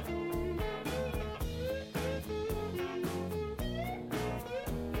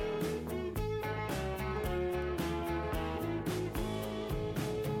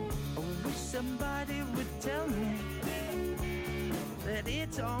 I wish somebody would tell me that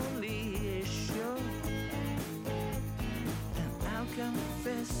it's only a show. And I'll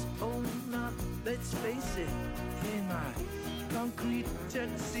confess, oh not, let's face it, in my concrete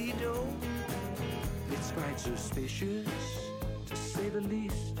tuxedo. It's quite suspicious, to say the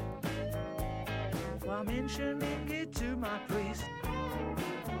least, while mentioning it to my priest.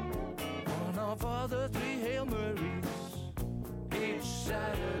 One of all the 3 Hail Marys each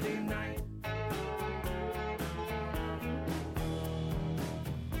Saturday night.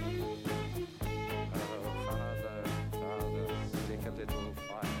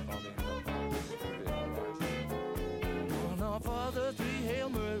 One of all the 3 Hail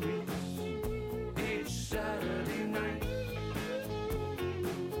Marys each Saturday night.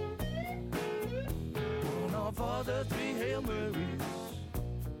 One of all the 3 Hail Marys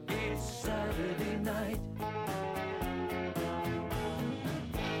each Saturday night.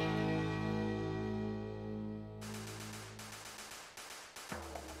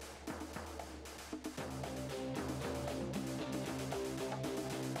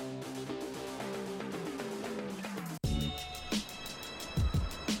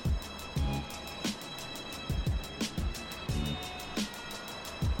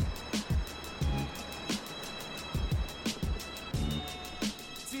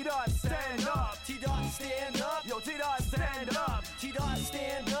 T-Dot, stand up. T-Dot, stand up. Yo, T-Dot, stand up. T-Dot,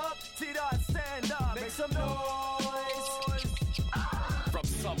 stand up. T-Dot, stand up. Make some noise. From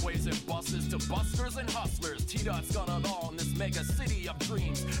subways and buses to busters and hustlers, T-Dot's got it all in this mega city of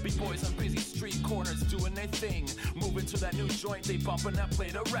dreams. Big boys on busy street corners doing their thing. Moving to that new joint, they bumping that play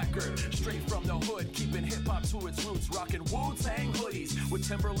the record. Straight from the hood, keeping hip-hop to its roots. Rocking Wu-Tang hoodies with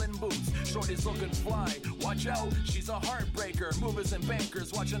Timberland boots. Shorty's looking fly, watch out, she's a heartbreaker. Movers and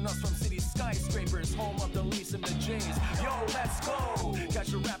bankers watching us from city skyscrapers. Home of the Lees and the Jays. Yo, let's go! Catch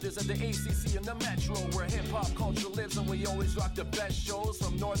the Raptors at the ACC and the Metro, where hip-hop culture lives and we always rock the best shows.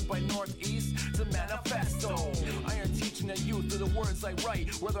 From North by Northeast to Manifesto. Iron teaching the youth through the words I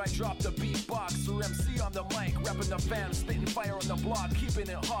write. Whether I drop the beatbox or MC on the mic, rapping the fam, spitting fire on the block, keeping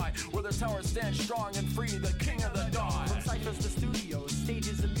it hot. Where the tower stands strong and free, the king of the dot. From ciphers to studios,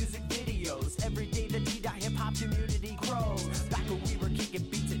 stages and music videos. Every day the T-Dot hip-hop community grows. Back when we were kicking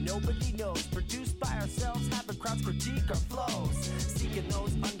beats that nobody knows. Produced by ourselves, having crowds critique our flows. Seeking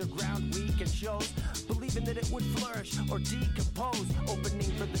those underground weekend shows. Believing that it would flourish or decompose.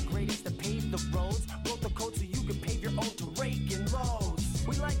 Opening for the greatest to pave the roads. Wrote the code so you can pave your own to rake and loads.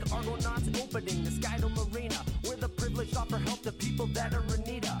 We like Argonauts opening the Skydo Marina, where the privileged offer help to people that are in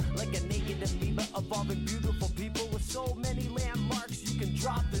need. Like a naked amoeba evolving beautiful people with so many landmarks you can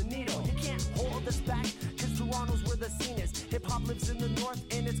drop the needle. You can't hold us back, cause Toronto's where the scene is. Hip-hop lives in the north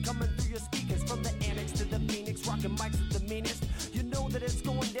and it's coming through your speakers. From the annex to the Phoenix, rocking mics with the meanest. You know that it's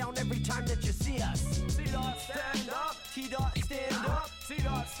going down every time that you see us. T-Dot, stand up. T-Dot, stand up.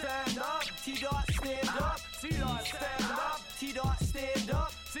 T-Dot, stand up. T-Dot, stand up. T-Dot, stand up. T-Dot, stand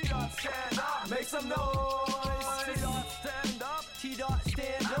up. T-Dot, stand up. Make some noise. T-Dot, stand up. T-Dot,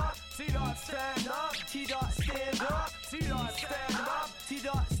 stand up. T-Dot, stand up. T-Dot, stand up. T-Dot, stand up.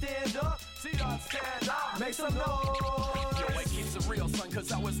 T-Dot, stand up. T-Dot, stand up. Make some noise. Yo, it keeps it real, son,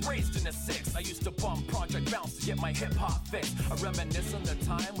 cause I was was raised in the six. I used to bump Project Bounce to get my hip-hop fix. I reminisce on the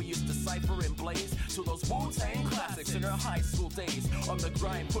time we used to cypher and blaze to those Wu-Tang classics in our high school days. On the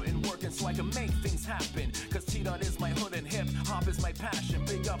grind, putting work in so I can make things happen. Cause T-Dot is my hood and hip-hop is my passion.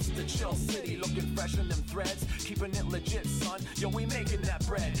 Big ups to Chill City, looking fresh in them threads. Keeping it legit, son. Yo, we making that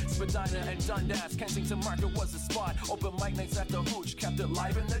bread. Spadina and Dundas, Kensington Market was the spot. Open mic nights at the Hooch, kept it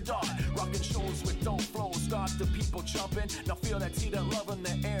live in the dark. Rocking shows with dope flows, got the people jumping. Now feel that T-Dot love in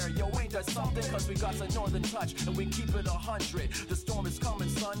the air. Yo, ain't that something? Cause we got a northern touch and we keep it 100. The storm is coming,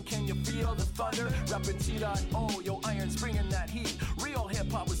 son. Can you feel the thunder? Rapping T-Dot, oh, yo, Iron's bringing that heat. Real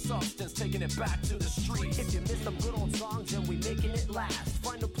hip-hop with substance, taking it back to the streets. If you miss some good old songs, then we making it last.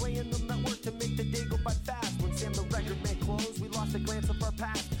 Find a play in the network to make the day go by fast. When Sam the record man closed, we lost a glance of our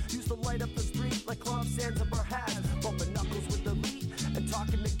past. Used to light up the street like club sands of our hats. Bumping knuckles with the lead and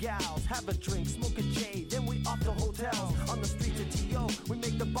talking to gals. Have a drink, smoke a J, then we off to hotels. On the streets of T.O., we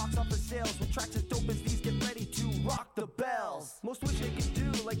make the box office sales. With tracks as dope as these, get ready to rock the bells. Most wish they could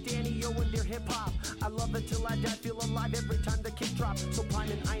do like Danny O and their hip-hop. I love it till I die, feel alive every time the kick drop. So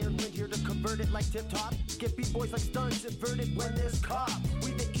Pine and Iron Wind here to convert it like tip-top. Get B-boys like stunts inverted when there's cop.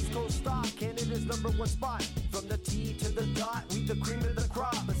 We the East Coast stock, Canada's #1 spot. From the T to the dot, we the cream of the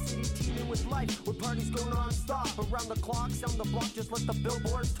crop. A city teeming with life, where parties go non-stop. Around the clock, sound the block, just let the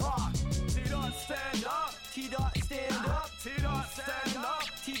billboards talk. T-Dot stand up, T-Dot stand up, T-Dot stand up,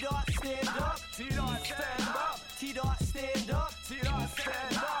 T-Dot stand up, T-Dot stand up, T-Dot stand up, T-Dot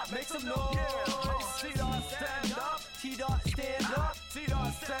stand up, make some noise. T-Dot stand up, T-Dot stand up,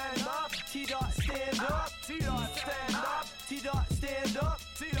 T-Dot stand up, T-Dot stand up, T-Dot stand up, T-Dot stand up,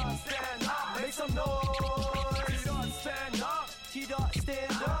 T-Dot stand up, make some noise. T-Dot stand up, T-Dot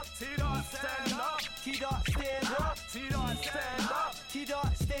stand up, T-Dot stand up, T-Dot stand up, T-Dot stand up,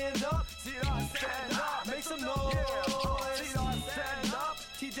 T-Dot stand up, T-Dot stand up, make some noise. T-Dot stand up,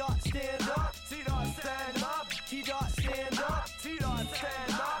 T-Dot stand up, T-Dot stand up, T-Dot stand up, T-Dot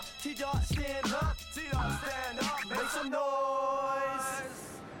stand up, T-Dot stand up, T-Dot stand up, make some noise.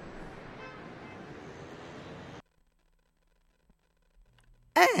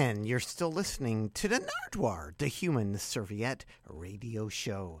 And you're still listening to the Nardwuar, the Human Serviette radio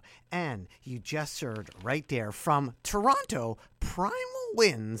show. And you just heard right there from Toronto, Primal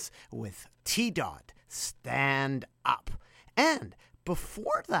Winds with T-Dot, Stand Up. And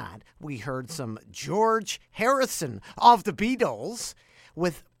before that, we heard some George Harrison of the Beatles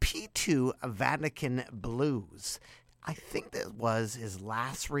with P2 Vatican Blues. I think that was his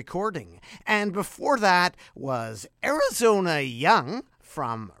last recording. And before that was Arizona Young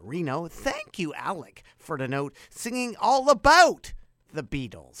from Reno. Thank you, Alec, for the note, singing all about the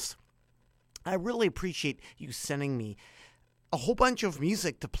Beatles. I really appreciate you sending me a whole bunch of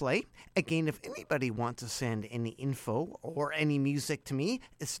music to play. Again, if anybody wants to send any info or any music to me,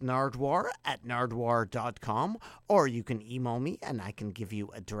 it's nardwuar@nardwuar.com, or you can email me and I can give you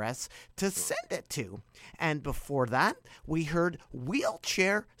address to send it to. And before that, we heard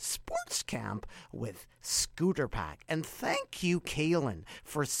Wheelchair Sports Camp with Scooter Pack. And thank you, Kaylin,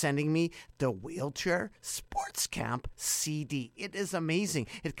 for sending me the Wheelchair Sports Camp CD. It is amazing.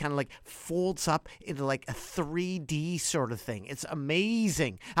 It kind of like folds up into like a 3D sort of thing. It's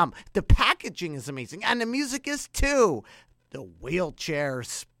amazing. The packaging is amazing, and the music is too. The Wheelchair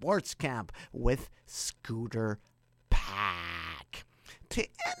Sports Camp with Scooter Pack. To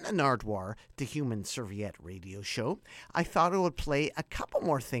end the Nardwuar, the Human Serviette radio show, I thought I would play a couple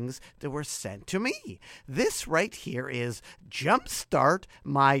more things that were sent to me. This right here is Jumpstart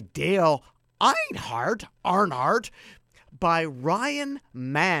My Dale Earnhardt by Ryan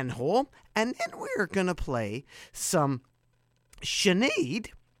Manhole, and then we're going to play some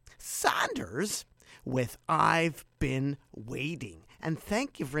Sinead Sanders with I've Been Waiting. And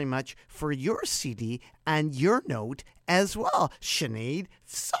thank you very much for your CD and your note as well, Sinead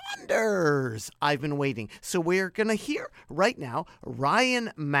Saunders. I've Been Waiting. So we're going to hear right now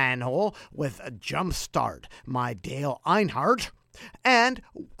Ryan Manhole with a Jumpstart, my Dale Earnhardt, and,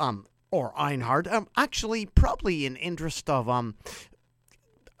 or Earnhardt, actually probably in interest of,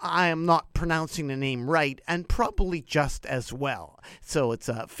 I am not pronouncing the name right, and probably just as well. So it's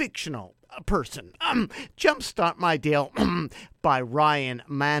a fictional person. Jumpstart My Dale by Ryan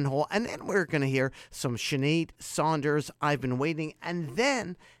Manhole. And then we're going to hear some Sinead Saunders, I've Been Waiting. And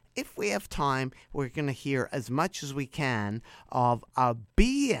then, if we have time, we're going to hear as much as we can of a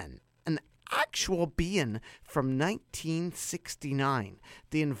being, an actual being from 1969.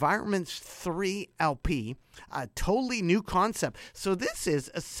 The Environment's 3 LP, a totally new concept. So this is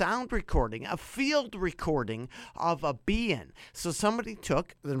a sound recording, a field recording of a being. So somebody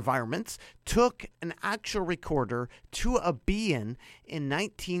took, the Environments, took an actual recorder to a being in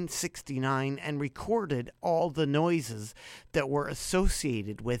 1969 and recorded all the noises that were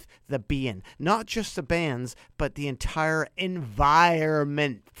associated with the being. Not just the bands, but the entire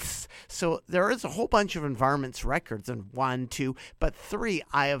environments. So there is a whole bunch of Environments records, and 1, 2, but 3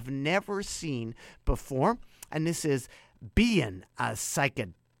 I have never seen before. And this is Being, a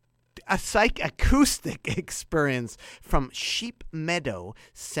psych-acoustic experience from Sheep Meadow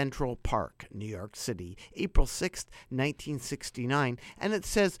Central Park, New York City, April 6th, 1969. And it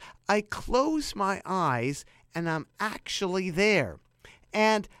says, I close my eyes and I'm actually there.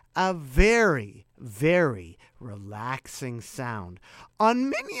 And a very, very relaxing sound. On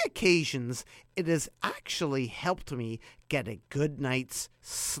many occasions, it has actually helped me get a good night's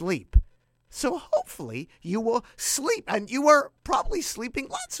sleep. So hopefully you will sleep, and you are probably sleeping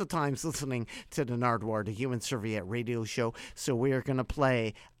lots of times listening to the Nardwuar, the Human Serviette radio show. So we are going to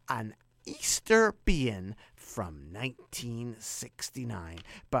play an Easter Being from 1969.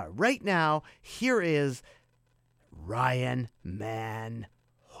 But right now, here is Ryan Mann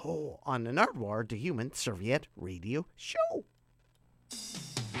Ho on the Nardwuar, the Human Serviette radio show.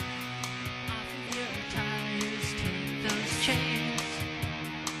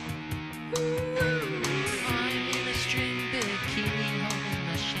 I'm in a string bikini holding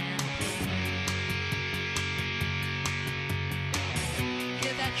the champagne.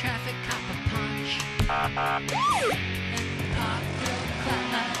 Give that traffic cop a punch. And pop will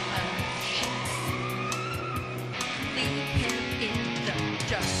clash. Leave him in the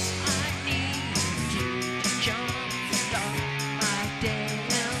dust. I need to jump start my day.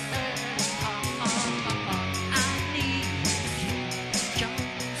 I need to jump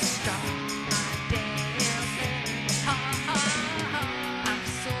start my day. I've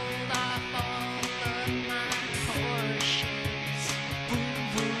sold off all of my Porsches. Boom,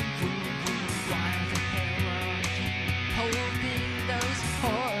 boom, boom, boom. Why the hell are you holding those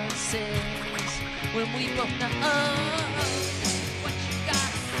horses when we both know what you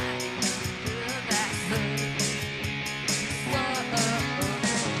got under that hood? Whoa,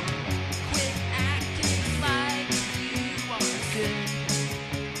 quit acting like you are good,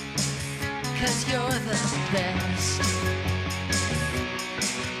 'cause you're the best.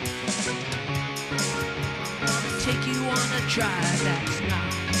 Wanna take you on a drive that's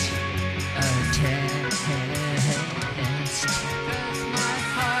not a test. 'Cause my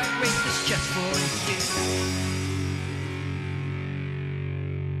heart races just for you.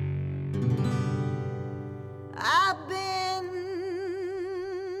 I've been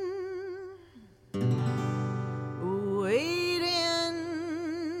waiting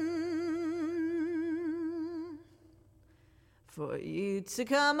for you to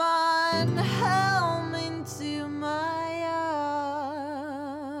come on home into my arms.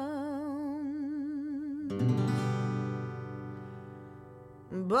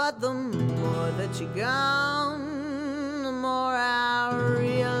 But the more that you're gone, the more I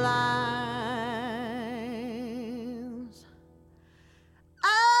realize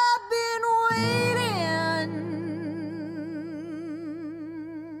I've been waiting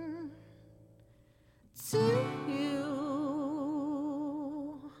to you.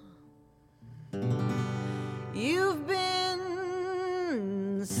 You've been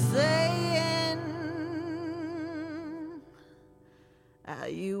saying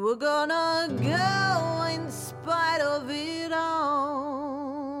you were gonna go in spite of it all.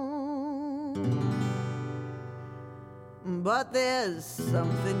 But there's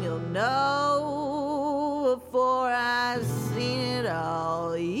something you'll know before I've seen it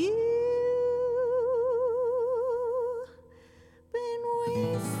all. You've been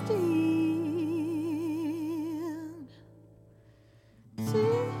wasted to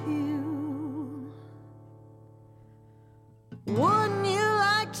you. Wouldn't you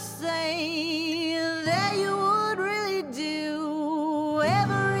like to say that you would really do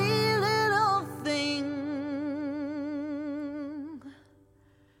every little thing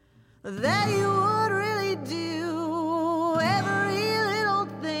that you would really do every little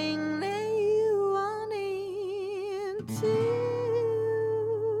thing that you wanted to?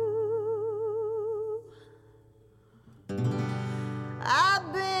 I've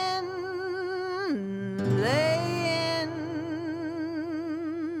been laying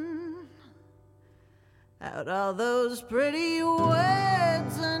out all those pretty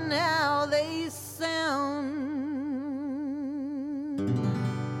words and how they sound.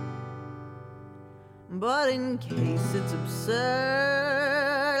 But in case it's absurd,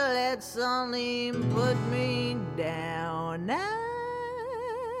 let's only put me down. I'll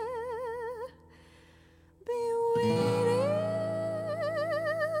be waiting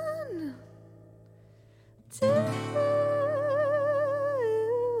too long.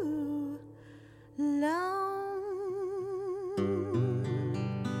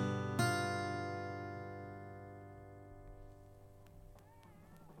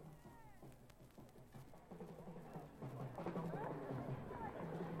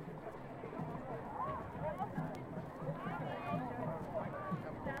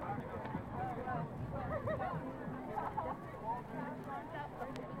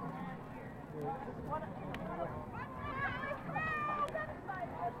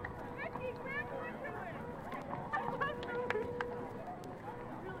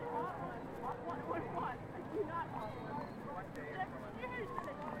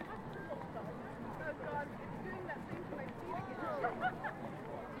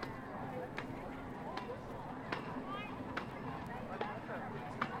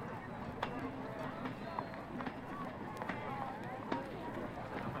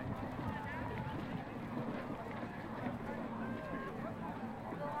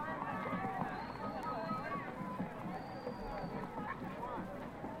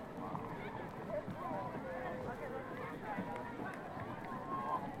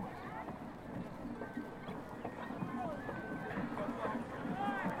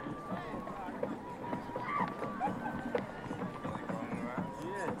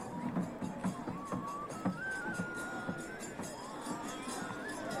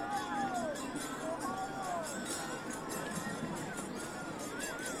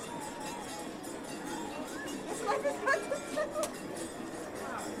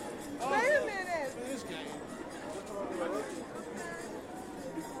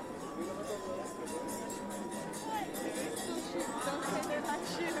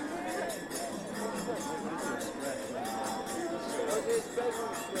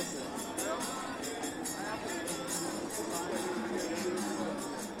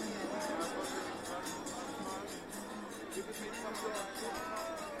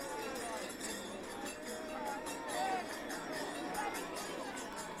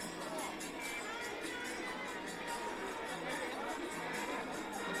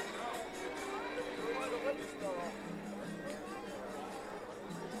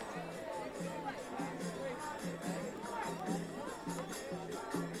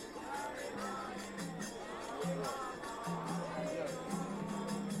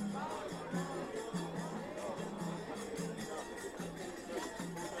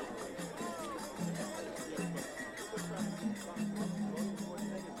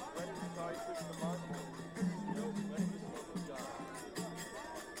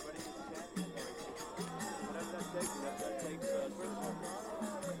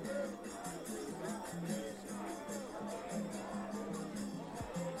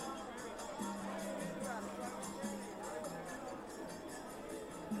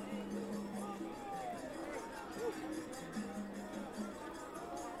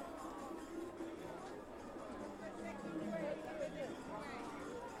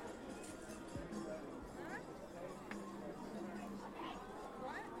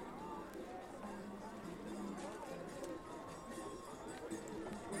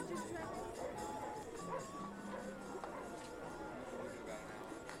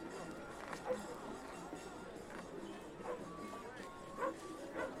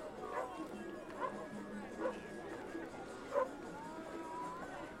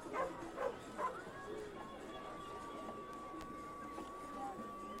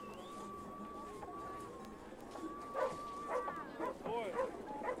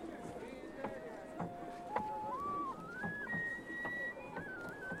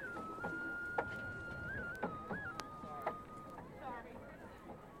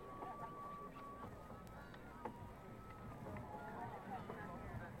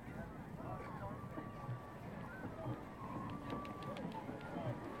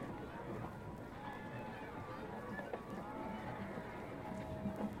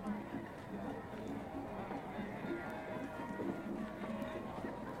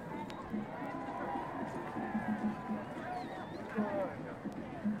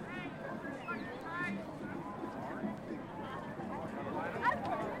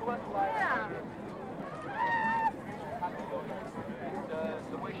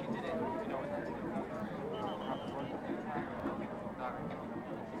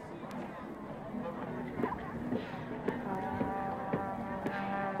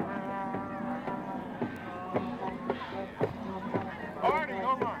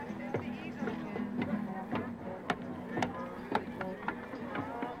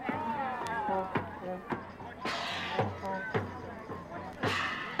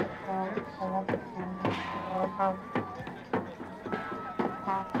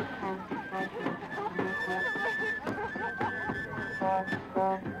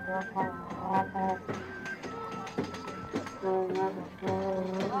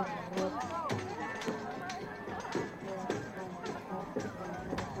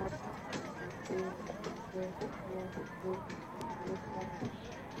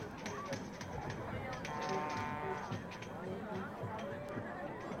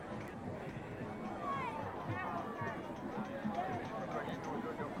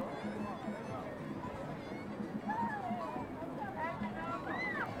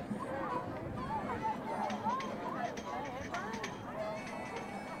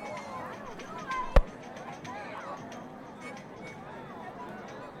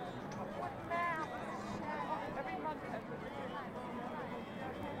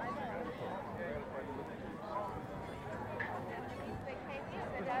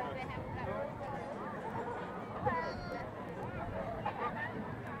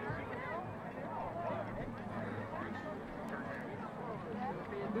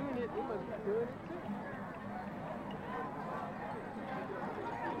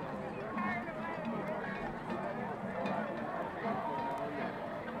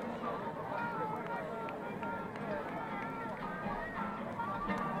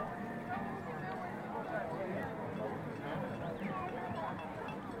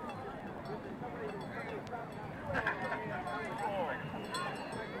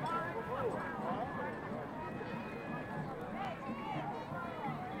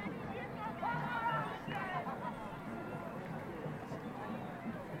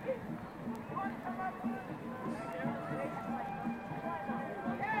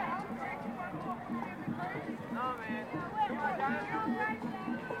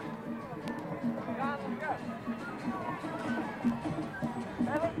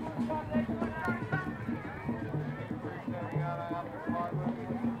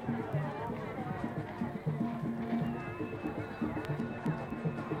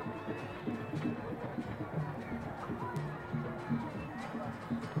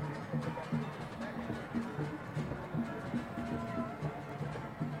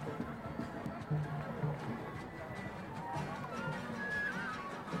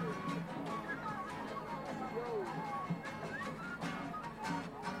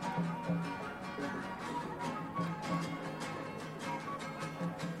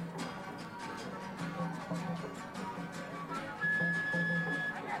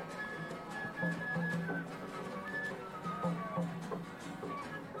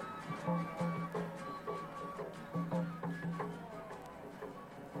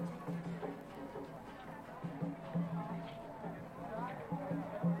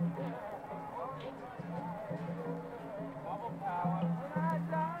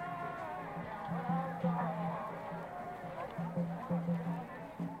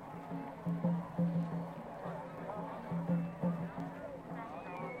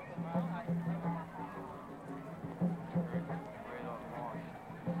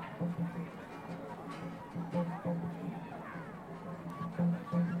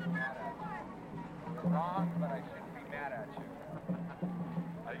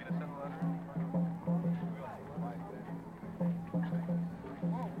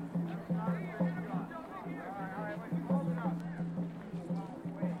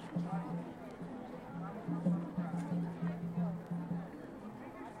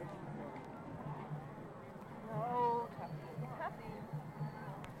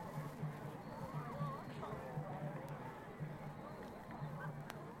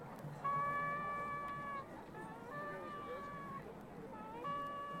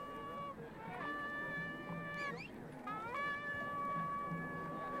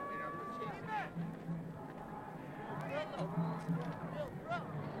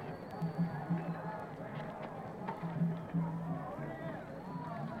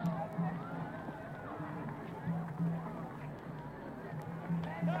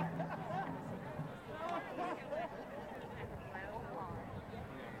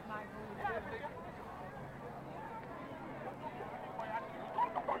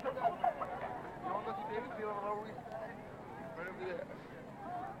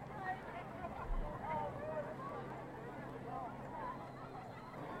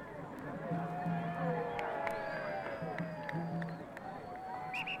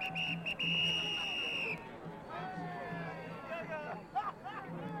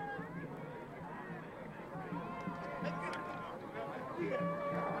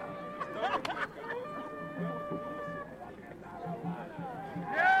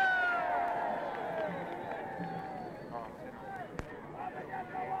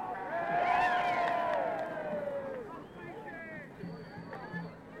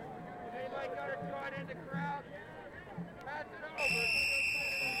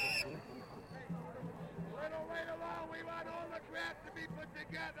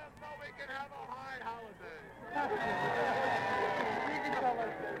 together so we can have a high holiday.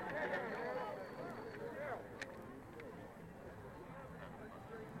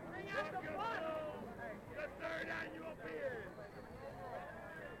 The third annual beer.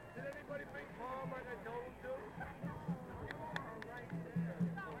 Did anybody bring palm like I told them to?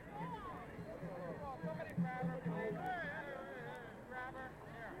 Somebody grab her, please. Grab her.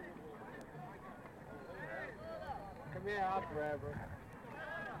 Come here, I'll grab her.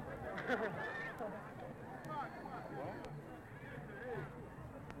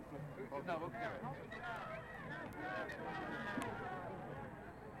 What? No, okay.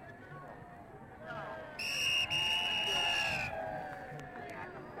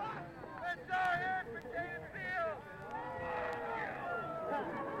 Let's go here for Jane Field.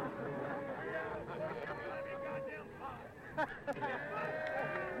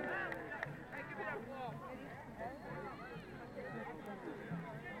 Hey, give me that ball.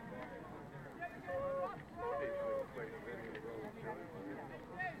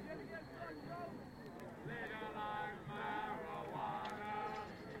 Legalize marijuana.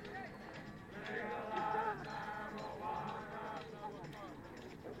 Legalize marijuana.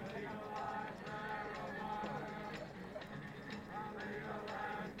 Legalize marijuana.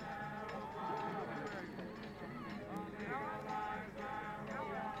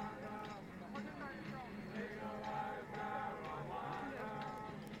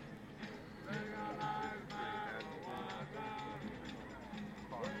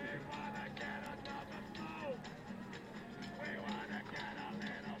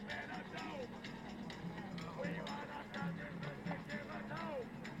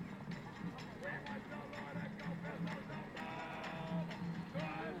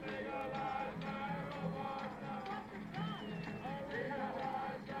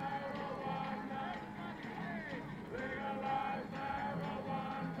 Legalize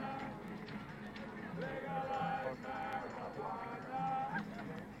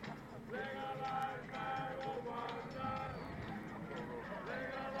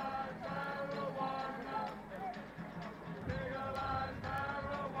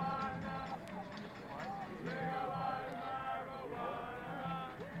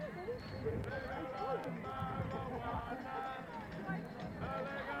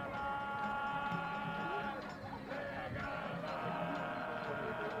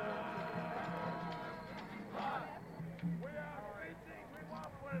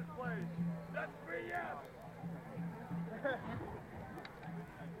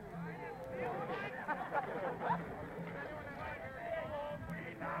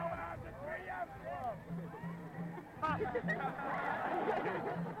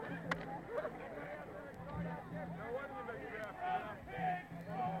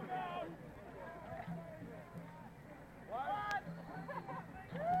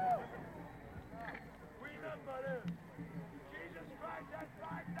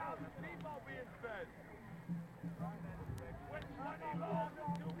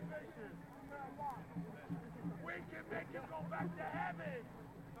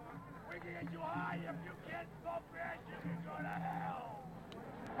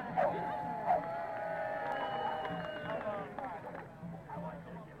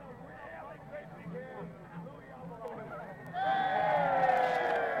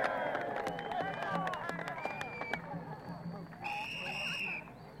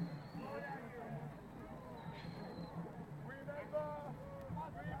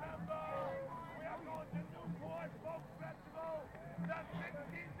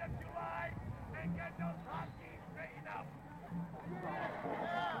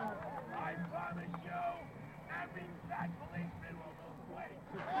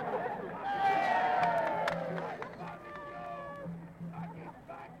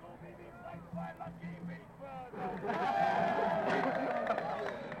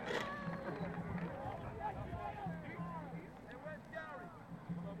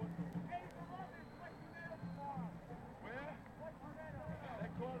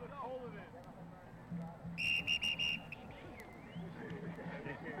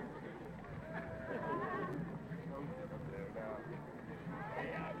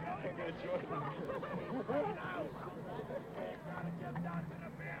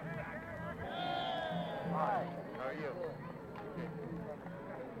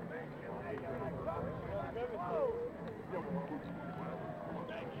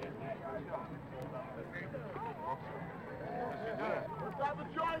Let's have the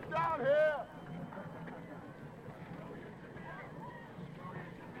joint down here.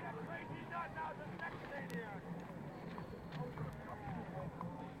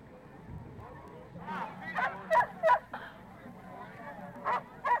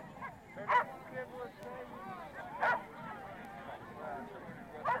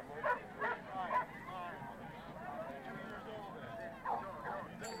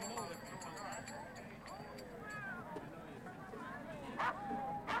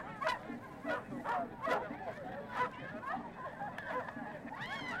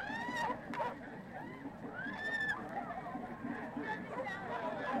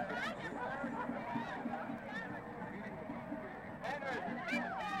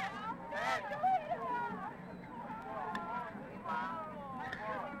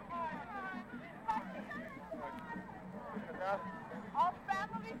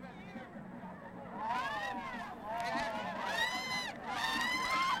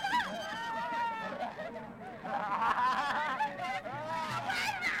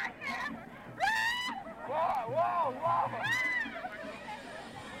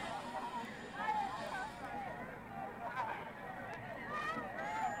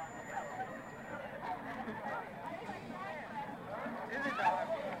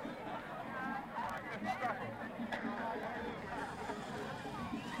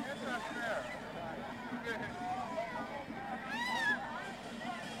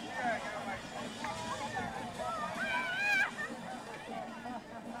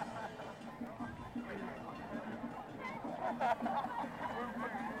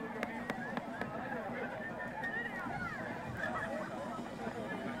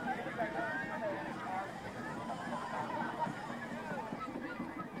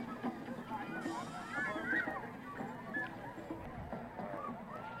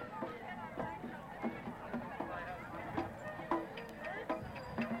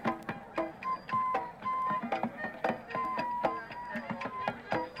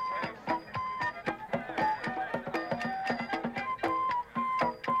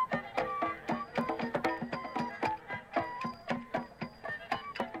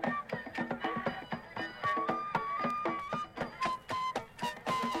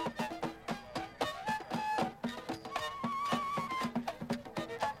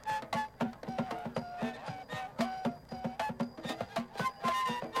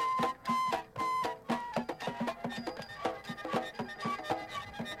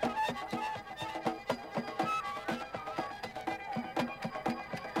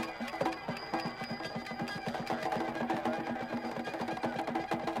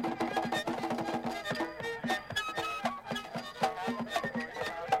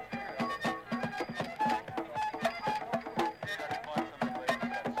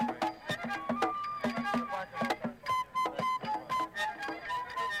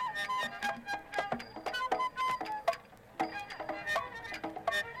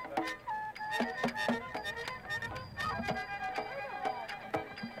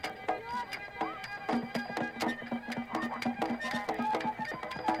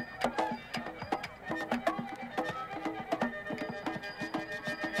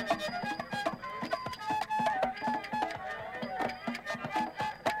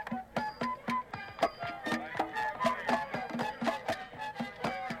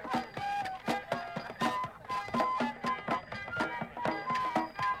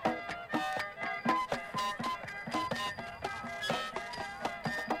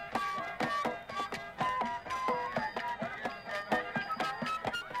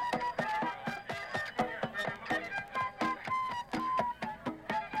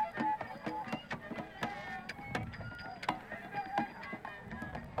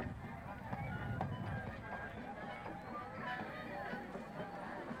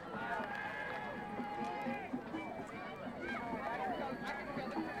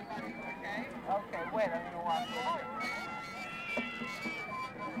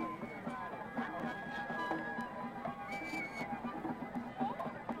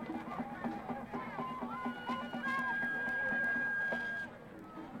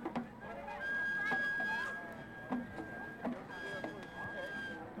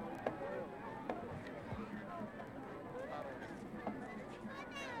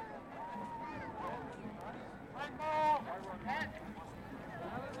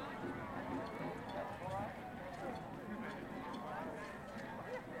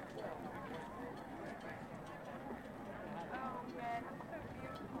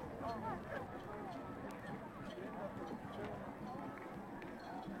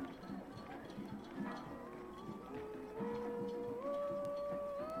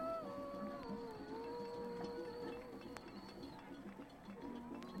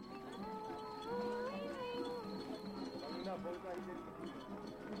 Both